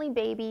definitely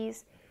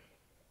babies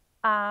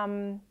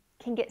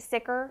can get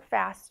sicker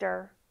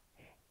faster,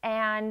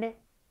 and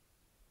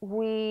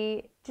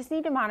we just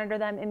need to monitor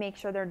them and make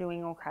sure they're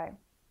doing okay.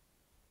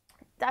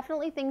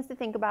 Definitely things to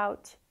think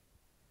about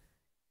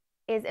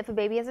is if a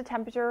baby has a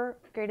temperature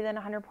greater than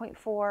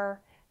 100.4,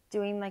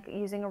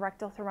 using a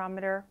rectal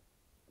thermometer,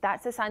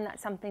 that's a sign that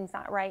something's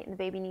not right and the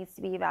baby needs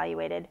to be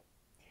evaluated.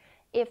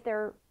 If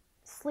they're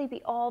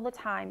sleepy all the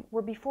time,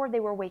 where before they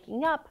were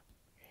waking up,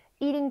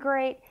 eating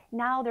great,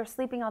 now they're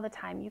sleeping all the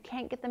time, you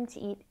can't get them to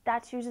eat,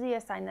 that's usually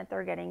a sign that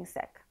they're getting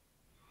sick.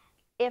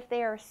 If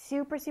they are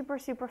super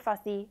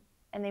fussy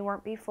and they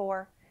weren't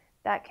before,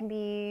 that can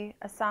be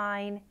a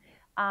sign.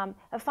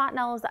 A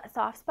fontanelle is that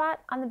soft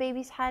spot on the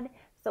baby's head.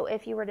 So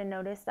if you were to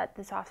notice that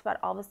the soft spot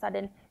all of a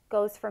sudden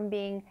goes from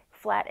being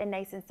flat and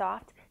nice and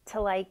soft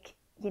to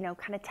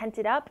kind of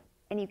tented up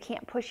and you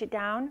can't push it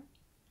down,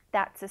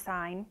 that's a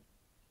sign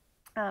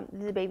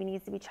the baby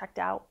needs to be checked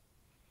out.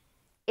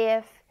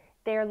 If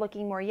they're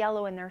looking more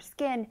yellow in their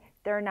skin,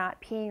 they're not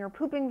peeing or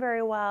pooping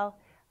very well,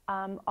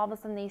 all of a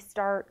sudden they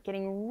start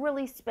getting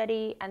really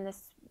spitty, and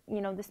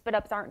the spit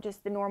ups aren't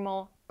just the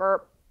normal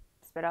burp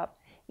spit up.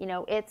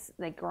 It's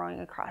like growing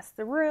across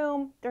the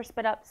room, their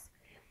spit ups.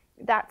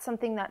 That's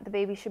something that the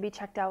baby should be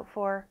checked out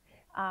for,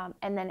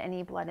 and then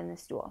any blood in the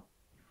stool.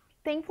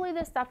 Thankfully,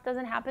 this stuff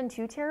doesn't happen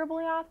too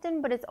terribly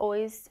often, but it's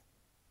always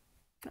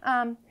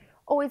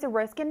a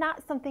risk, and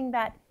not something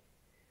that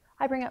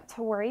I bring up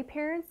to worry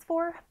parents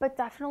for, but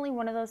definitely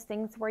one of those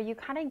things where you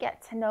kind of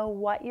get to know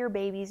what your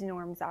baby's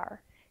norms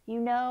are. You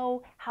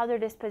know how their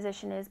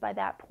disposition is by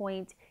that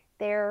point,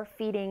 their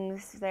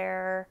feedings,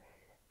 their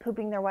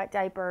pooping their wet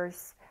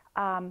diapers.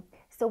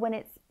 So when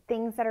it's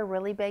things that are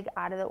really big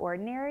out of the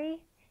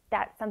ordinary,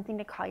 that's something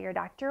to call your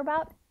doctor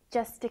about,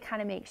 just to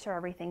kind of make sure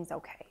everything's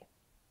okay.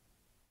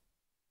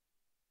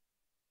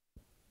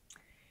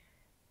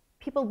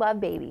 People love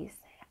babies,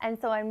 and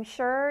so I'm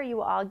sure you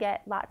will all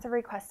get lots of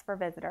requests for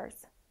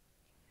visitors.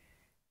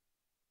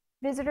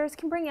 Visitors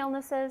can bring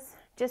illnesses,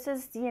 just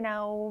as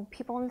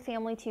people in the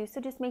family too. So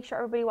just make sure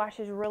everybody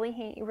washes really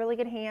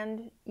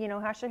good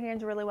wash their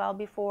hands really well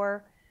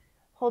before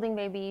holding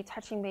baby,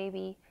 touching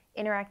baby,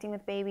 interacting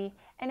with baby.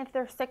 And if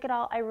they're sick at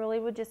all, I really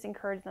would just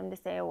encourage them to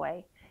stay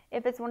away.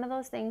 If it's one of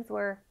those things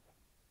where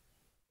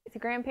it's a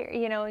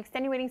grandparent,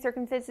 extenuating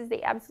circumstances,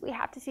 they absolutely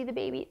have to see the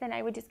baby, then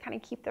I would just kind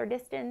of keep their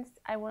distance.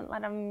 I wouldn't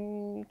let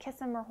them kiss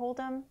them or hold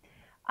them.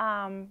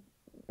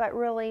 But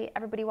really,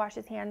 everybody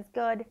washes hands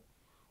good.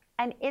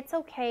 And it's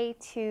okay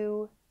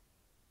to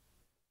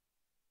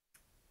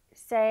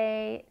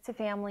say to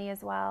family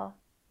as well,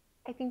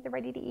 I think they're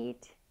ready to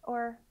eat,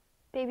 or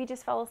baby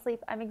just fell asleep,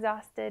 I'm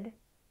exhausted,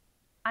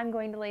 I'm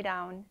going to lay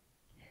down,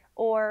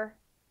 or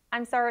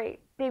I'm sorry,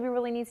 baby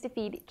really needs to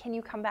feed, can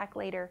you come back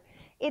later?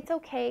 It's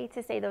okay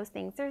to say those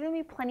things. There's going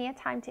to be plenty of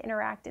time to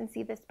interact and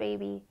see this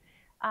baby.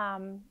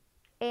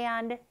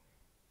 And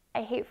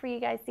I hate for you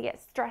guys to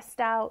get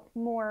stressed out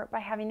more by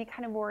having to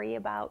kind of worry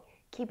about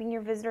keeping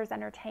your visitors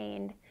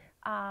entertained,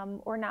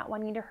 or not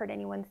wanting to hurt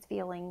anyone's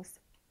feelings.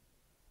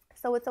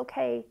 So it's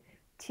okay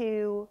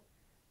to,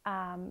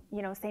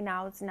 say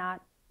now it's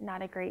not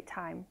a great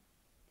time.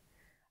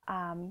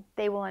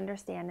 They will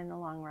understand in the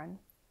long run.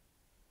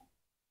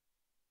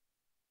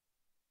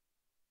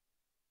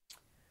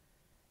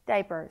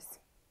 Diapers.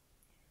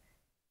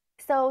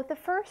 So the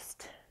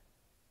first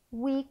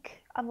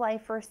week of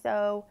life or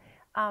so,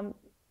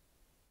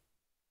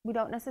 we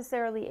don't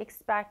necessarily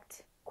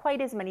expect quite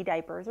as many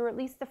diapers, or at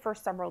least the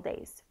first several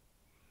days.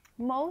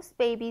 Most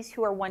babies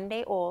who are 1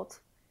 day old,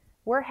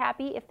 we're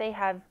happy if they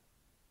have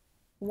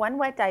one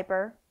wet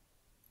diaper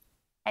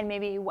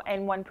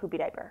and one poopy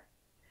diaper.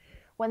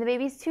 When the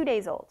baby's 2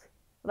 days old,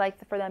 we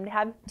like for them to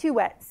have 2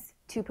 wets,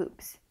 2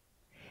 poops.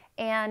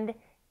 And,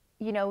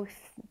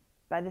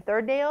 by the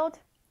 3rd day old,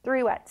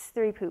 3 wets,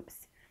 3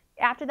 poops.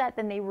 After that,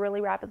 then they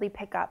really rapidly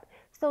pick up.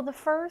 So the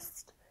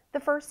first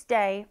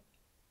day,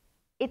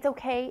 it's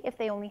okay if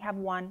they only have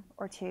 1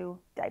 or 2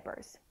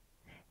 diapers.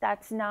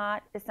 It's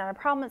not a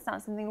problem. It's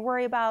not something to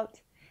worry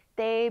about.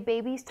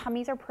 Babies'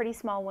 tummies are pretty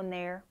small when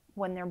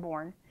they're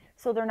born,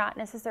 so they're not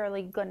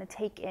necessarily going to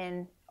take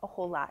in a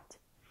whole lot.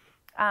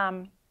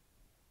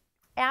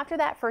 After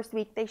that first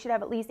week, they should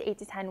have at least 8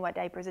 to 10 wet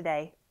diapers a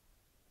day.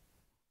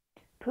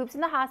 Poops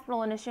in the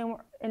hospital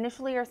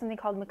initially are something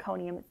called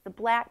meconium. It's the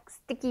black,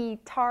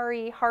 sticky,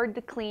 tarry, hard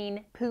to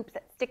clean poops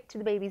that stick to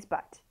the baby's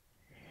butt.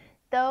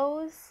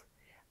 Those,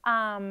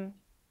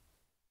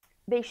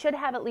 they should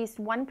have at least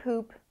 1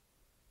 poop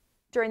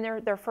during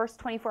their first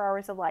 24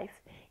 hours of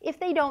life. If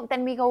they don't,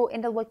 then we go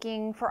into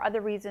looking for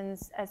other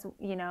reasons as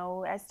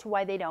to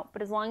why they don't.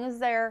 But as long as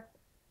they're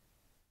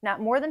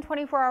not more than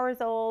 24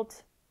 hours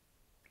old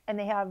and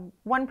they have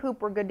 1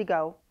 poop, we're good to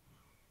go.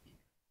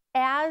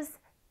 As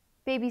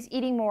baby's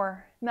eating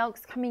more,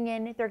 milk's coming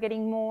in, they're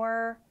getting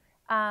more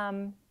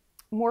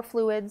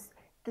fluids,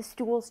 the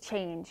stools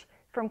change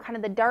from kind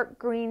of the dark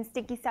green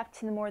sticky stuff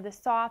to the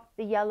soft,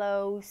 the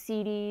yellow,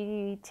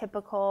 seedy,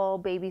 typical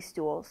baby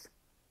stools.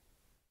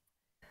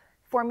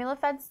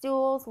 Formula-fed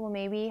stools will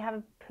maybe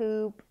have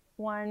poop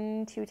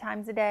 1-2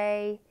 times a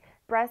day.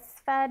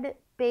 Breastfed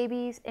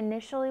babies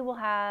initially will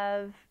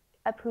have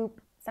a poop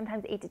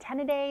sometimes 8 to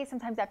 10 a day,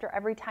 sometimes after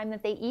every time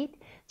that they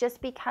eat,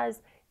 just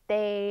because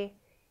they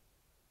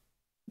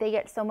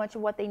get so much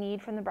of what they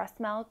need from the breast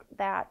milk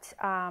that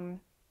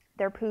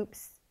their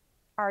poops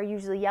are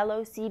usually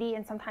yellow, seedy,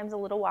 and sometimes a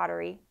little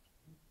watery.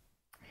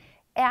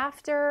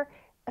 After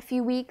a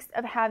few weeks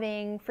of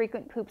having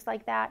frequent poops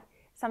like that,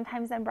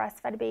 sometimes then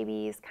breastfed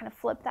babies kind of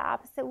flip the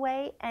opposite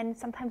way, and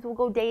sometimes we'll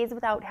go days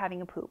without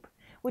having a poop,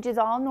 which is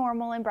all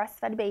normal in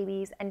breastfed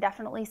babies and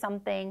definitely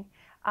something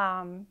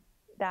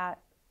that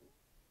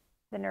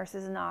the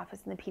nurses in the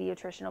office and the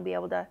pediatrician will be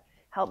able to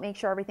help make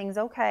sure everything's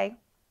okay.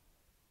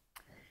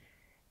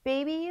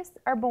 Babies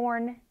are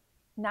born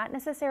not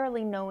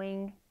necessarily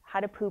knowing how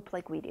to poop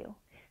like we do.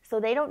 So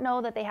they don't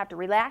know that they have to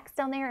relax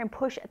down there and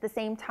push at the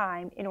same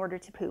time in order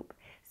to poop.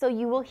 So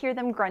you will hear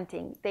them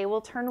grunting. They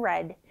will turn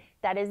red.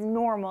 That is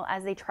normal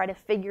as they try to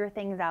figure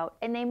things out,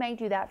 and they may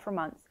do that for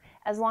months.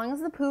 As long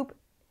as the poop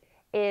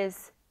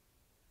is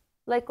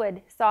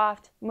liquid,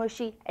 soft,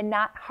 mushy, and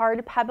not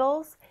hard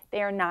pebbles,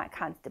 they are not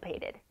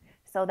constipated.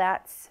 So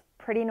that's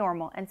pretty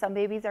normal, and some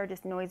babies are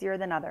just noisier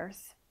than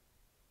others.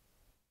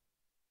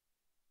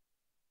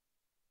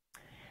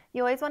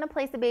 You always want to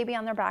place the baby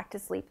on their back to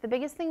sleep. The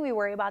biggest thing we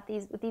worry about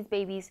with these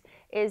babies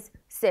is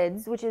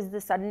SIDS, which is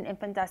the sudden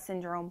infant death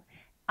syndrome.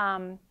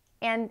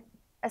 And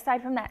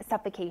aside from that,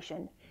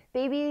 suffocation.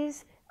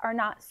 Babies are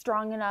not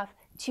strong enough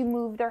to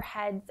move their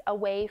heads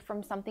away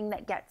from something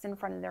that gets in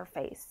front of their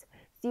face.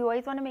 So you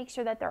always want to make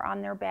sure that they're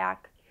on their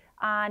back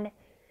on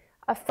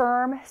a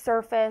firm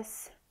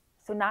surface,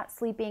 so not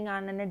sleeping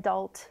on an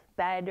adult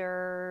bed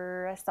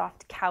or a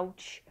soft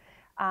couch.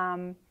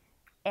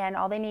 And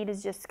all they need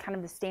is just kind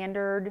of the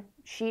standard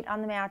sheet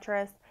on the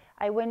mattress.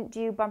 I wouldn't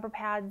do bumper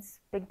pads,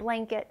 big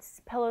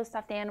blankets, pillows,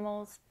 stuffed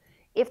animals.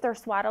 If they're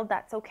swaddled,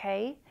 that's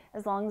okay,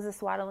 as long as the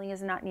swaddling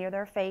is not near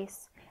their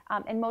face.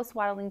 And most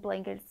swaddling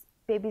blankets,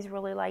 babies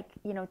really like,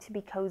 to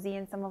be cozy,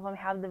 and some of them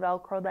have the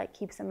Velcro that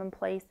keeps them in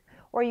place.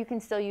 Or you can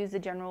still use the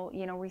general,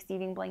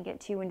 receiving blanket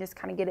too, and just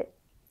kind of get it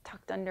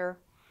tucked under,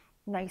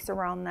 nice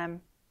around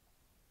them.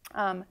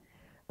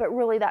 But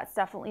really, that's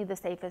definitely the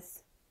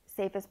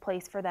safest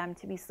place for them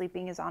to be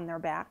sleeping is on their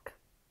back.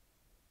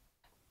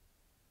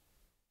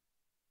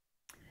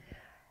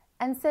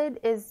 And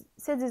SIDS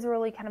is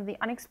really kind of the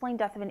unexplained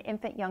death of an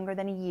infant younger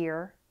than a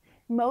year.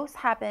 Most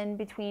happen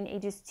between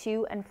ages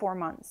 2 and 4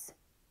 months.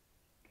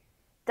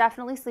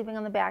 Definitely sleeping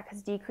on the back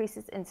has decreased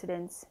its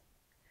incidence.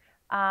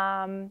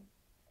 And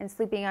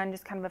sleeping on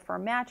just kind of a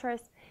firm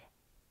mattress.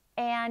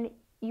 And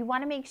you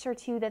want to make sure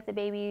too that the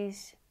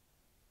baby's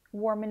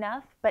warm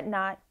enough but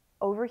not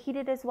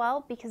overheated as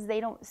well, because they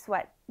don't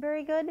sweat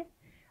very good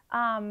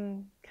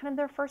kind of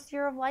their first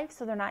year of life,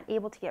 so they're not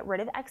able to get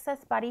rid of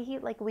excess body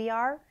heat like we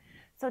are.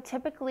 So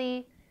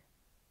typically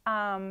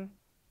a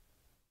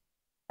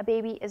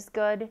baby is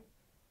good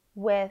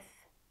with,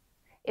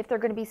 if they're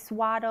going to be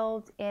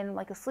swaddled in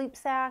like a sleep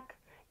sack,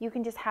 you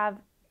can just have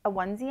a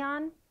onesie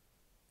on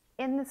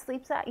in the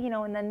sleep sack,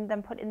 and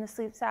then put in the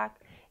sleep sack.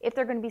 If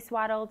they're going to be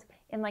swaddled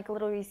in like a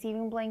little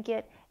receiving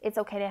blanket, it's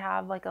okay to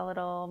have like a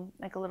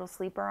little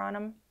sleeper on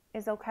them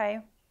is okay.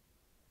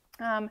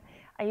 I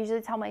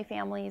usually tell my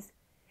families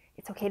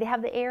it's okay to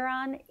have the air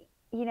on,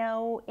 in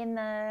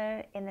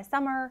the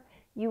summer.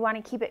 You want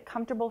to keep it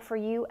comfortable for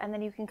you, and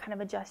then you can kind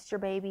of adjust your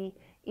baby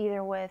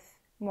either with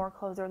more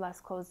clothes or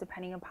less clothes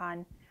depending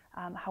upon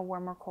how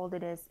warm or cold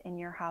it is in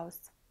your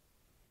house.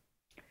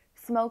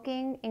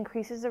 Smoking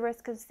increases the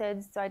risk of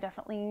SIDS, so I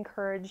definitely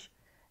encourage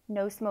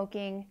no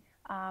smoking.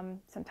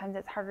 Sometimes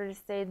it's harder to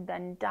say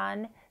than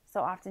done,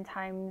 so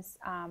oftentimes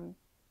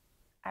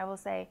I will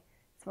say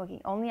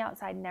smoking only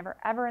outside, never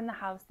ever in the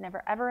house,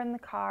 never ever in the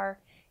car,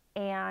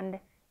 and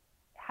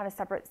have a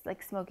separate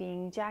like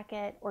smoking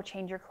jacket or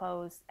change your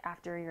clothes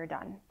after you're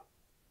done.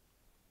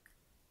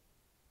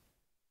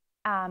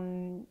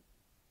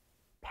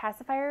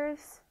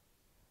 Pacifiers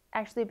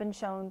actually been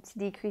shown to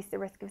decrease the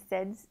risk of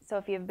SIDS. So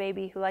if you have a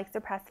baby who likes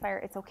their pacifier,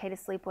 it's okay to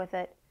sleep with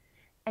it.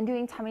 And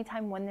doing tummy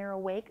time when they're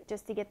awake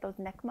just to get those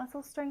neck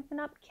muscles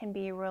strengthened up can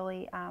be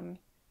really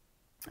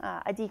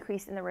a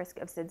decrease in the risk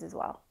of SIDS as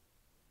well.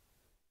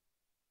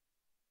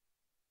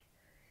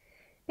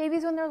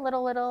 Babies when they're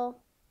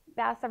little,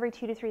 baths every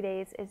 2 to 3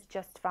 days is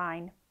just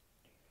fine.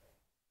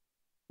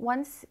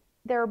 Once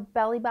their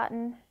belly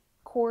button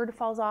cord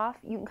falls off,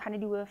 you can kind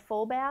of do a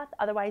full bath,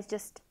 otherwise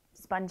just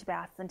sponge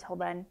baths until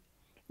then.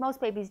 Most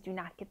babies do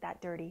not get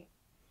that dirty.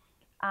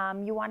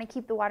 You want to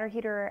keep the water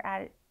heater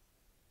at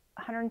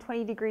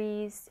 120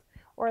 degrees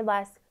or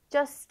less,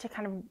 just to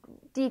kind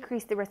of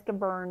decrease the risk of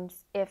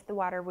burns if the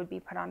water would be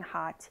put on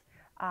hot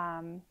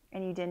and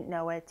you didn't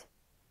know it.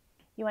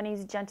 You want to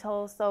use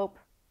gentle soap,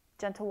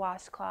 gentle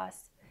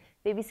washcloths.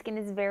 Baby skin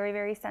is very,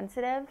 very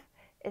sensitive,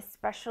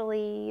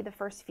 especially the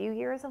first few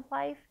years of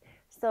life.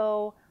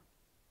 So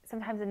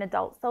sometimes an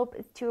adult soap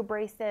is too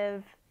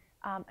abrasive.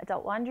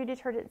 Adult laundry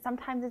detergent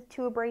sometimes is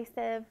too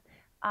abrasive.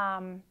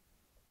 And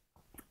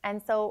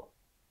so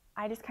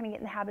I just kind of get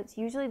in the habits.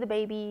 Usually the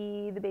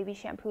baby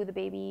shampoo, the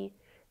baby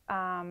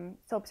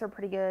soaps are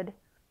pretty good.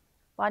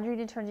 Laundry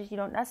detergents, you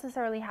don't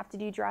necessarily have to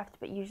do Dreft,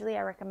 but usually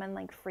I recommend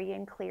like free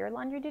and clear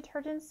laundry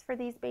detergents for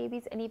these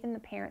babies, and even the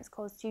parents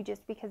close to,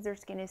 just because their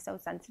skin is so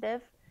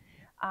sensitive.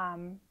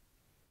 And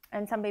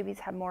some babies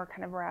have more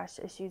kind of rash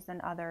issues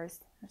than others,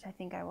 which I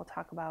think I will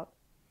talk about.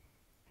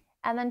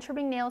 And then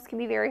trimming nails can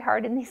be very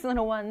hard in these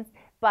little ones,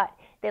 but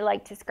they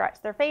like to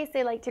scratch their face,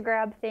 they like to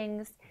grab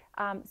things,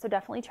 so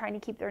definitely trying to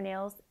keep their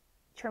nails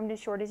trimmed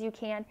as short as you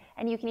can,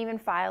 and you can even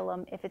file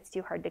them if it's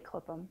too hard to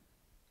clip them.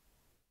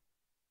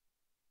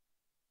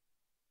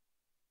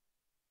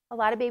 A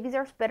lot of babies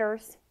are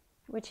spitters,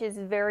 which is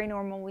very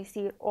normal. We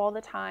see it all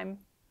the time.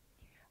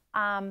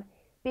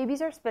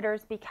 Babies are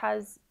spitters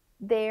because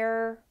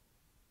their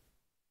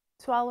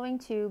swallowing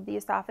tube, the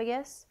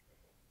esophagus,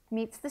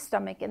 meets the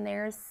stomach, and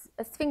there's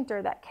a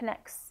sphincter that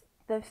connects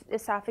the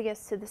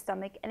esophagus to the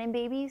stomach. And in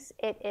babies,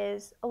 it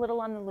is a little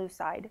on the loose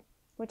side,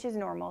 which is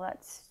normal.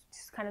 That's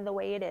just kind of the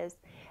way it is.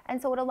 And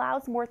so it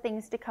allows more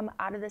things to come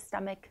out of the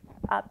stomach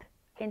up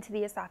into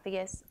the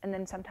esophagus, and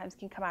then sometimes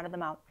can come out of the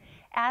mouth.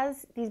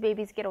 As these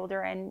babies get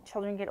older and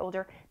children get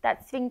older,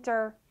 that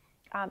sphincter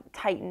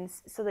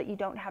tightens so that you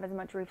don't have as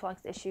much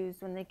reflux issues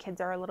when the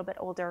kids are a little bit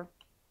older.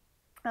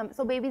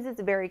 So babies,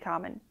 it's very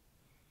common.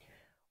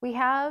 We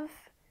have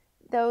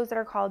those that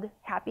are called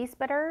happy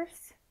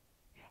spitters,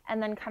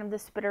 and then kind of the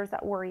spitters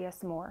that worry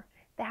us more.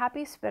 The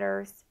happy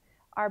spitters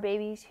are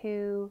babies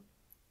who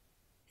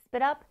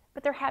spit up,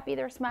 but they're happy,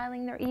 they're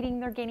smiling, they're eating,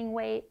 they're gaining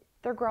weight,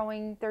 they're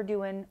growing, they're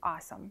doing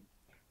awesome.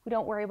 We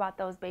don't worry about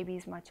those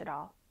babies much at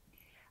all.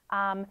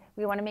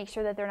 We want to make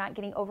sure that they're not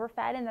getting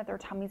overfed and that their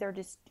tummies are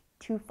just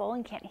too full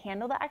and can't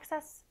handle the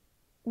excess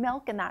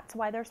milk, and that's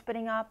why they're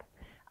spitting up.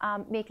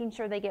 Making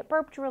sure they get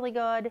burped really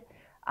good.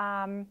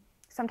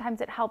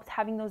 Sometimes it helps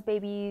having those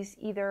babies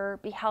either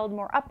be held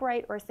more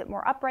upright or sit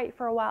more upright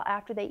for a while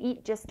after they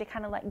eat, just to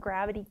kind of let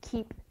gravity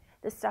keep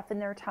the stuff in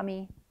their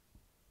tummy.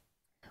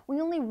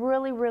 We only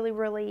really, really,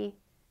 really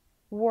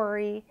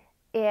worry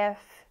if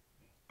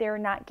they're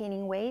not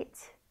gaining weight,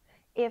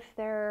 if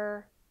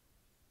they're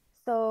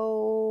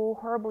so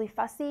horribly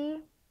fussy,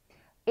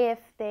 if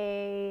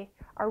they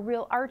are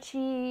real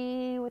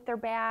archy with their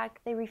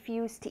back, they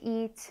refuse to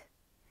eat,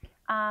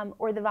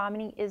 or the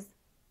vomiting is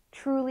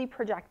truly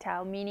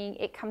projectile, meaning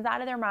it comes out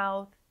of their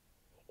mouth,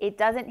 it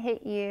doesn't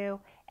hit you,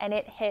 and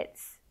it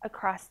hits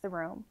across the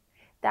room.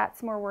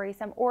 That's more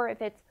worrisome. Or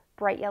if it's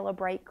bright yellow,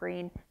 bright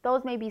green,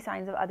 those may be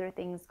signs of other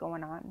things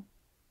going on.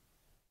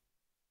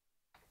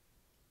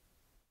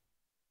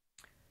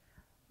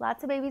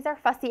 Lots of babies are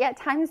fussy at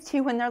times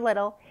too when they're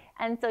little,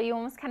 and so you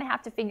almost kind of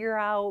have to figure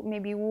out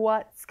maybe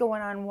what's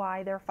going on,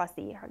 why they're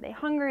fussy. Are they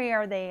hungry?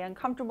 Are they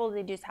uncomfortable? Do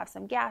they just have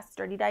some gas,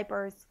 dirty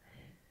diapers?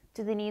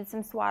 Do they need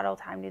some swaddle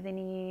time? Do they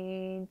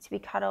need to be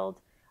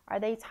cuddled?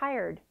 Are they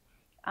tired?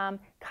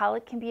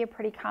 Colic can be a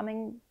pretty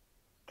common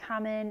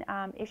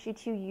issue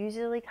too.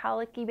 Usually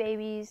colicky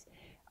babies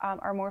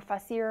are more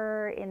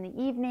fussier in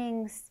the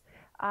evenings.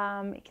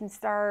 It can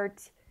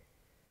start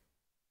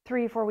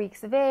 3 or 4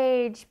 weeks of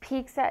age,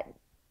 peaks at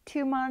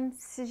 2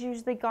 months, is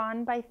usually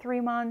gone by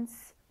 3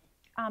 months.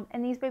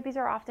 And these babies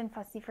are often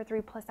fussy for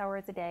 3+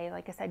 hours a day,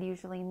 like I said,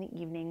 usually in the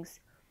evenings.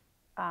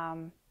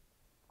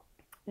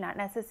 Not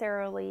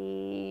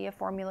necessarily a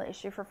formula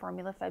issue for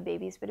formula-fed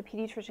babies, but a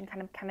pediatrician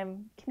kind of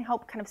can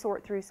help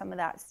sort through some of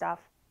that stuff.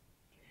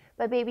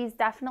 But babies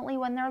definitely,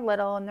 when they're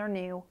little and they're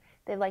new,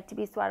 they like to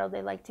be swaddled,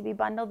 they like to be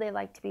bundled, they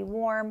like to be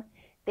warm.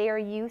 They are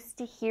used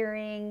to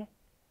hearing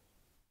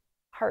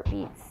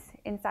heartbeats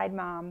inside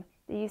mom.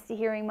 They're used to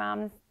hearing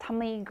mom's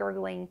tummy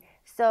gurgling.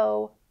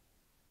 So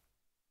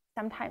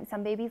sometimes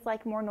some babies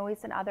like more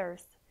noise than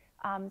others.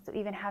 So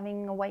even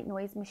having a white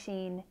noise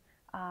machine,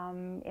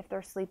 if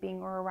they're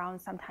sleeping or around,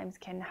 sometimes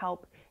can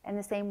help. And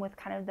the same with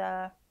kind of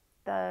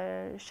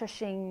the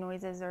shushing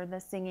noises or the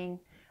singing.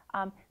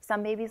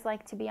 Some babies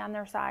like to be on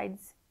their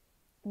sides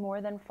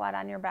more than flat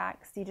on your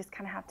back, so you just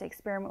kind of have to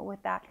experiment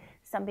with that.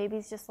 Some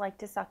babies just like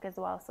to suck as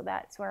well, so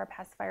that's where a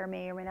pacifier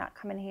may or may not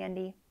come in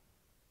handy.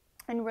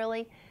 And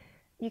really,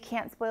 you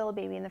can't spoil a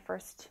baby in the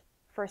first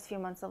few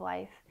months of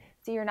life.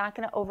 So you're not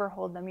going to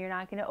overhold them, you're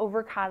not going to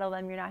overcoddle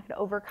them, you're not going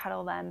to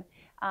overcuddle them.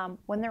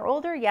 When they're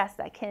older, yes,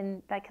 that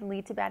can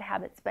lead to bad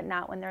habits, but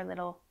not when they're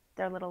little.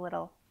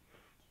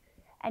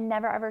 And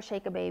never ever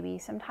shake a baby.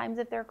 Sometimes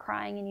if they're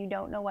crying and you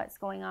don't know what's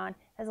going on,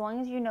 as long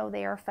as you know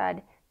they are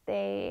fed,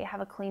 they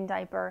have a clean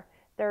diaper,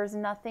 there's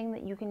nothing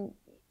that you can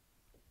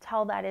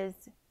tell that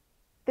is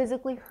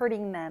physically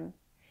hurting them,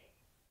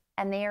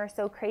 and they are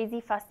so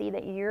crazy fussy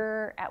that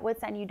you're at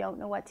wit's end, you don't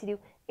know what to do,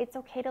 it's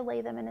okay to lay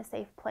them in a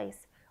safe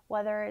place,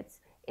 whether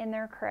it's in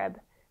their crib,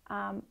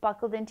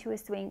 buckled into a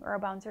swing or a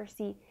bouncer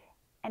seat,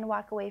 and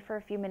walk away for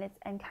a few minutes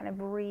and kind of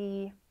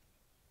regain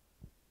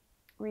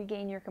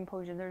your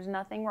composure. There's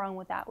nothing wrong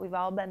with that. We've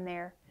all been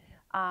there.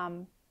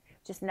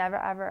 Just never,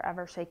 ever,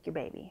 ever shake your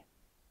baby.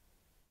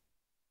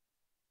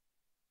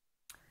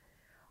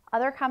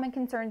 Other common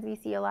concerns we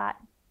see a lot,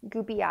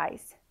 goopy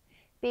eyes.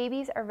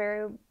 Babies are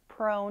very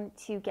prone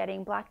to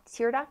getting black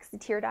tear ducts. The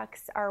tear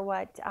ducts are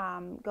what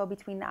go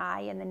between the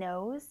eye and the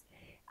nose.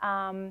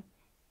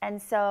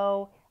 And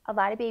so a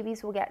lot of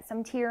babies will get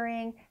some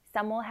tearing.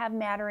 Some will have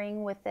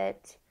mattering with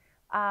it.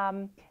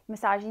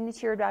 Massaging the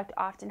tear duct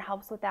often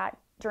helps with that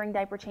during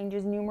diaper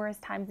changes numerous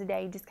times a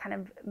day, just kind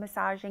of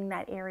massaging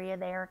that area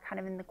there, kind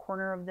of in the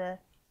corner of the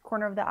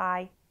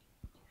eye.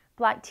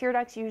 Black tear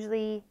ducts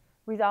usually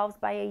resolves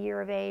by a year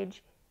of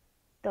age.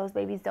 Those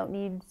babies don't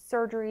need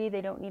surgery,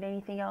 they don't need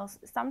anything else.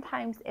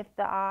 Sometimes if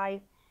the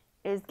eye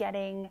is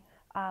getting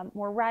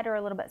more red or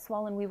a little bit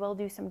swollen, we will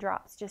do some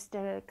drops just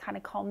to kind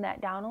of calm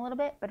that down a little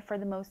bit, but for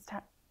the most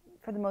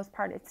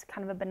part it's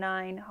kind of a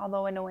benign,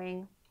 although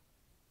annoying,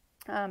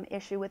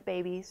 issue with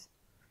babies.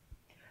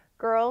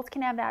 Girls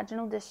can have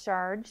vaginal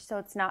discharge, so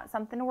it's not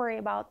something to worry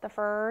about the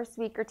first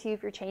week or two.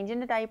 If you're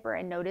changing a diaper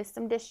and notice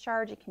some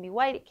discharge, it can be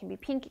white, it can be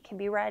pink, it can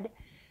be red.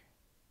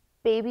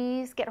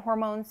 Babies get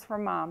hormones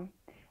from mom,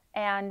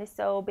 and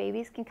so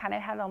babies can kind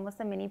of have almost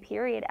a mini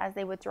period as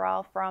they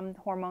withdraw from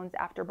hormones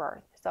after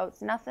birth. So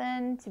it's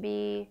nothing to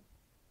be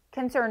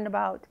concerned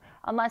about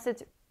unless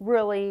it's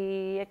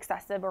really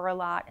excessive or a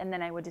lot, and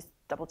then I would just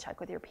double check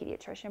with your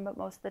pediatrician, but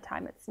most of the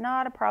time it's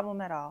not a problem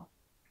at all.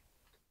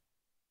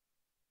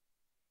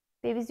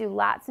 Babies do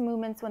lots of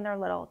movements when they're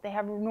little. They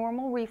have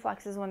normal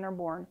reflexes when they're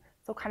born,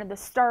 so kind of the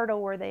startle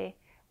where they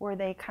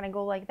kind of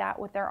go like that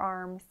with their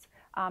arms.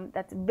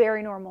 That's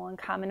very normal and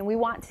common, and we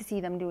want to see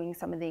them doing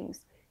some of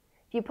things.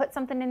 If you put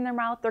something in their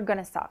mouth, they're going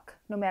to suck,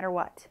 no matter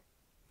what.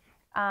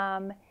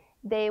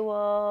 They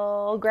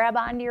will grab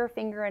onto your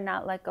finger and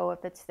not let go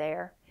if it's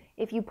there.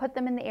 If you put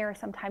them in the air,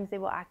 sometimes they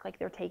will act like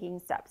they're taking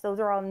steps.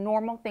 Those are all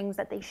normal things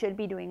that they should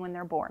be doing when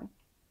they're born.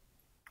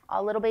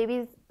 All little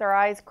babies, their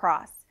eyes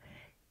cross.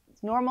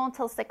 It's normal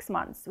until 6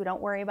 months. We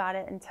don't worry about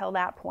it until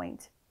that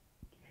point.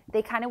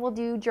 They kind of will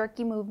do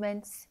jerky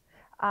movements.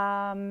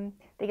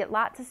 They get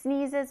lots of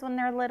sneezes when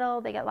they're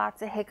little. They get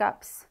lots of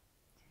hiccups.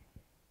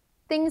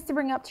 Things to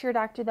bring up to your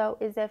doctor, though,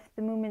 is if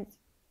the movements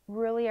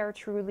really are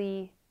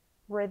truly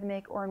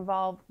rhythmic or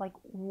involve like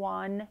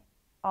one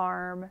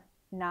arm,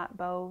 not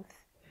both.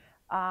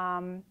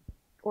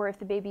 Or if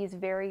the baby is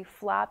very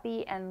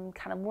floppy and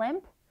kind of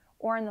limp,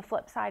 or on the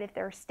flip side, if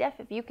they're stiff,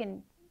 if you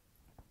can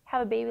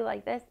have a baby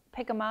like this,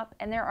 pick them up,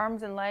 and their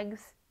arms and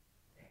legs,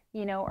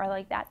 are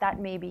like that, that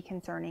may be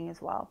concerning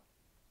as well.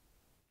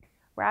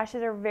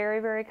 Rashes are very,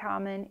 very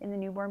common in the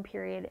newborn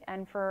period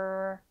and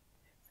for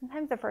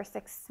sometimes the first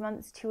 6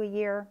 months to a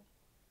year.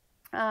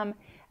 And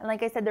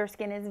like I said, their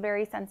skin is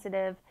very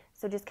sensitive,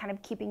 so just kind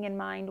of keeping in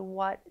mind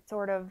what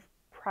sort of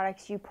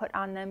products you put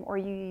on them or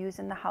you use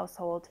in the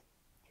household.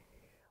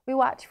 We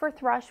watch for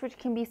thrush, which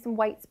can be some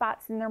white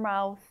spots in their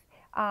mouth.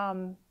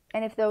 And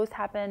if those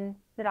happen,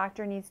 the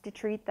doctor needs to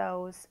treat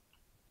those.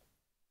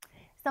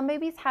 Some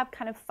babies have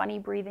kind of funny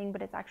breathing,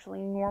 but it's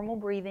actually normal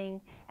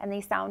breathing, and they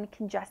sound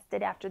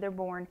congested after they're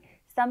born.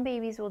 Some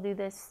babies will do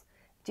this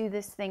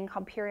thing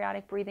called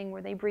periodic breathing,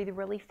 where they breathe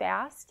really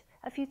fast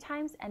a few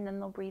times, and then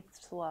they'll breathe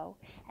slow,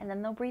 and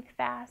then they'll breathe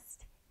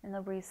fast, and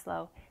they'll breathe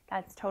slow.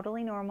 That's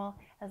totally normal.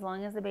 As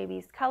long as the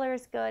baby's color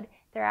is good,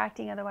 they're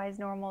acting otherwise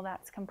normal,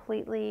 that's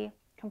completely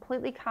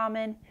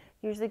common.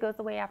 Usually goes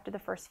away after the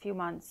first few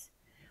months.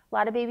 A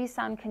lot of babies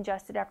sound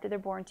congested after they're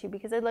born too,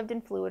 because they lived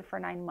in fluid for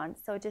 9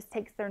 months, so it just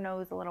takes their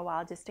nose a little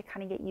while just to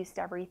kind of get used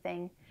to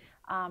everything.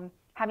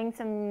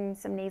 Having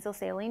some nasal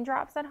saline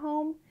drops at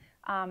home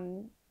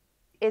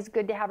is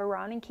good to have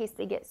around in case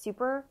they get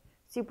super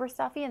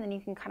stuffy, and then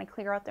you can kind of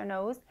clear out their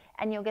nose,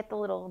 and you'll get the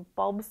little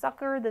bulb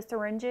sucker, the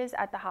syringes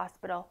at the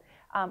hospital,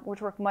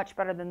 which work much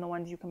better than the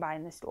ones you can buy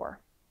in the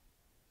store.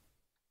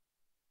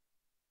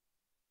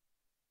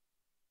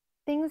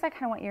 Things I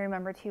kind of want you to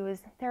remember too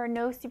is there are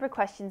no stupid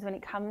questions when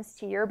it comes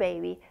to your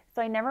baby.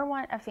 So I never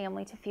want a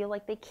family to feel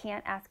like they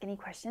can't ask any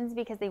questions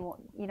because they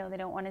won't, they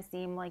don't want to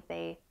seem like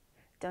they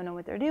don't know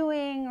what they're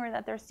doing or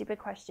that they're stupid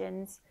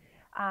questions.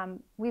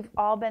 We've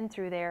all been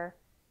through there.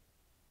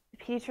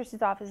 The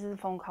pediatrician's office is a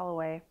phone call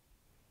away.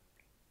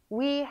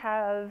 We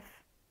have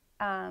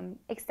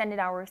extended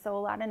hours, so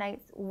a lot of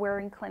nights we're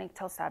in clinic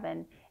till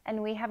 7,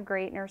 and we have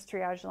great nurse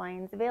triage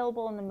lines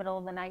available in the middle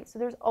of the night, so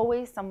there's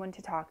always someone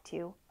to talk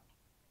to.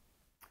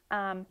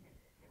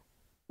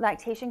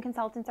 Lactation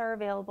consultants are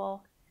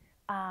available,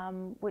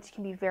 which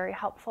can be very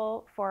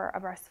helpful for a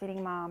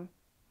breastfeeding mom.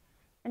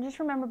 And just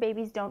remember,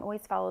 babies don't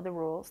always follow the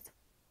rules.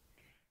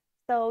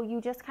 So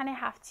you just kind of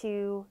have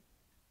to,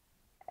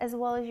 as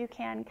well as you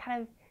can,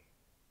 kind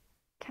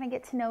of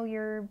get to know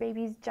your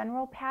baby's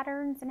general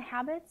patterns and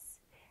habits,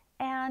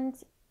 and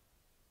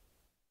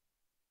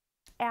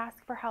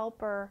ask for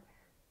help, or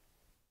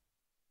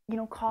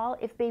call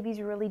if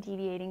baby's really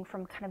deviating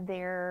from kind of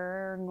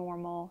their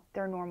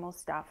normal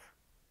stuff.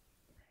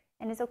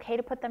 And it's okay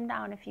to put them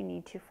down if you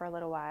need to for a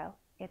little while.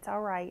 It's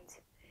all right.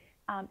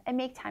 And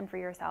make time for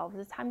yourselves.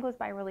 The time goes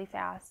by really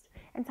fast,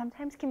 and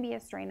sometimes can be a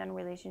strain on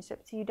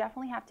relationships. So you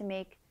definitely have to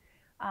make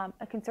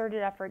a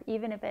concerted effort,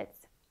 even if it's,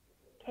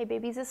 okay,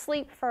 baby's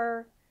asleep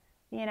for,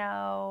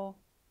 a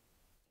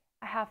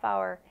half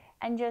hour,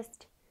 and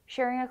just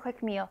sharing a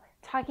quick meal,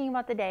 talking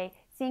about the day,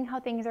 seeing how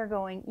things are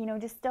going,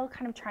 just still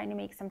kind of trying to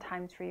make some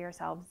times for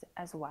yourselves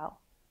as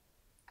well.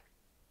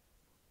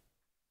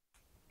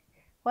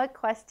 What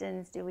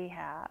questions do we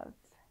have?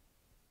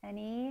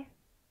 Any?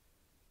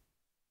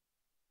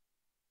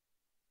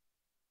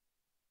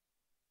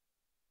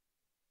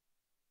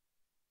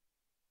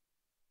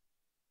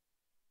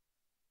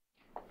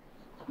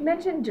 You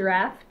mentioned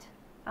Dreft.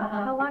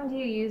 How long do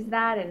you use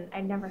that? And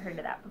I'd never heard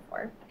of that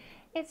before.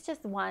 It's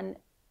just one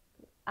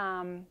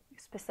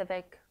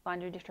specific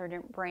laundry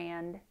detergent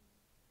brand.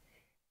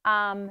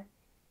 I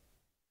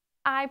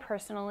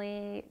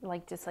personally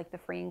just like the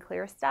free and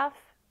clear stuff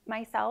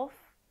myself.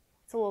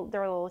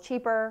 They're a little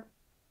cheaper.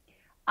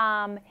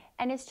 And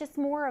it's just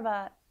more of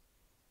a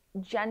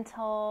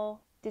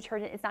gentle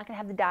detergent. It's not going to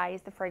have the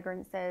dyes, the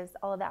fragrances,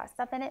 all of that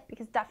stuff in it,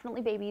 because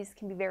definitely babies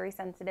can be very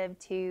sensitive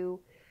to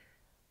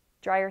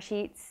dryer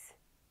sheets,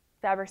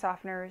 fabric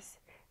softeners.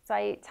 So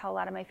I tell a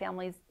lot of my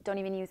families, don't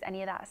even use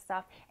any of that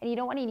stuff. And you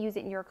don't want to use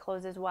it in your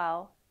clothes as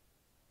well.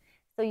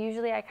 So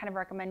usually I kind of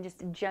recommend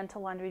just a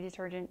gentle laundry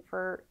detergent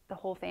for the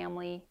whole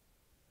family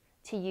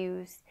to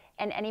use,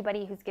 and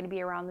anybody who's going to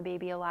be around the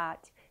baby a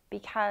lot,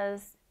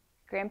 because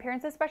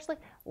grandparents especially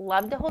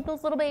love to hold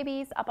those little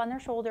babies up on their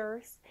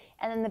shoulders,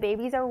 and then the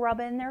babies are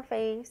rubbing their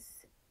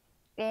face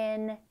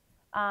in,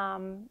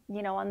 on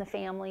the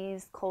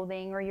family's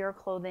clothing or your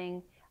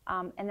clothing,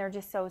 and they're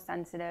just so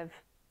sensitive.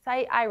 So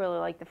I really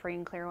like the free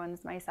and clear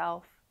ones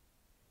myself.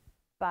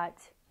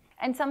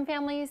 And some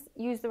families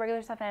use the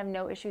regular stuff and have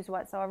no issues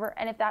whatsoever.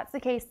 And if that's the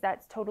case,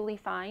 that's totally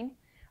fine.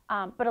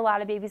 But a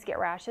lot of babies get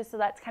rashes, so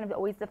that's kind of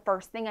always the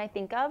first thing I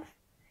think of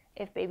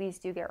if babies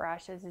do get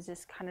rashes, is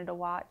just kind of to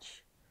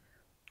watch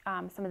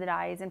some of the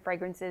dyes and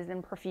fragrances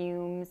and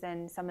perfumes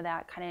and some of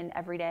that kind of in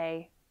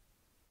everyday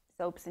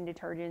soaps and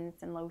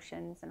detergents and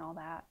lotions and all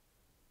that.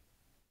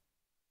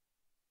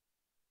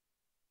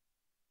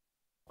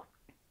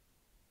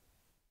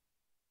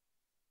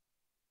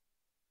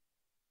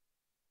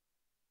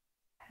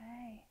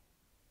 Okay.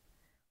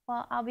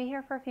 Well, I'll be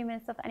here for a few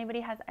minutes. If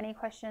anybody has any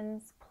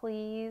questions,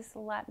 please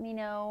let me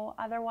know.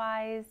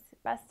 Otherwise,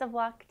 best of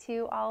luck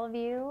to all of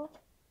you.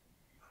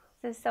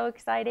 This is so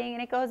exciting,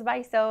 and it goes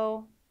by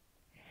so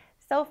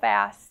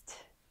fast.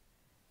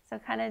 So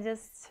kind of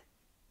just,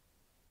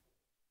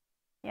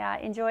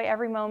 enjoy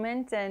every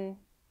moment. And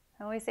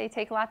I always say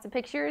take lots of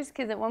pictures,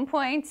 because at one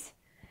point,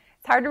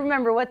 it's hard to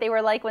remember what they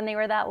were like when they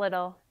were that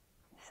little.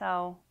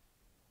 So,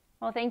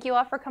 well, thank you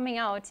all for coming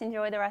out.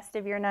 Enjoy the rest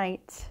of your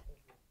night.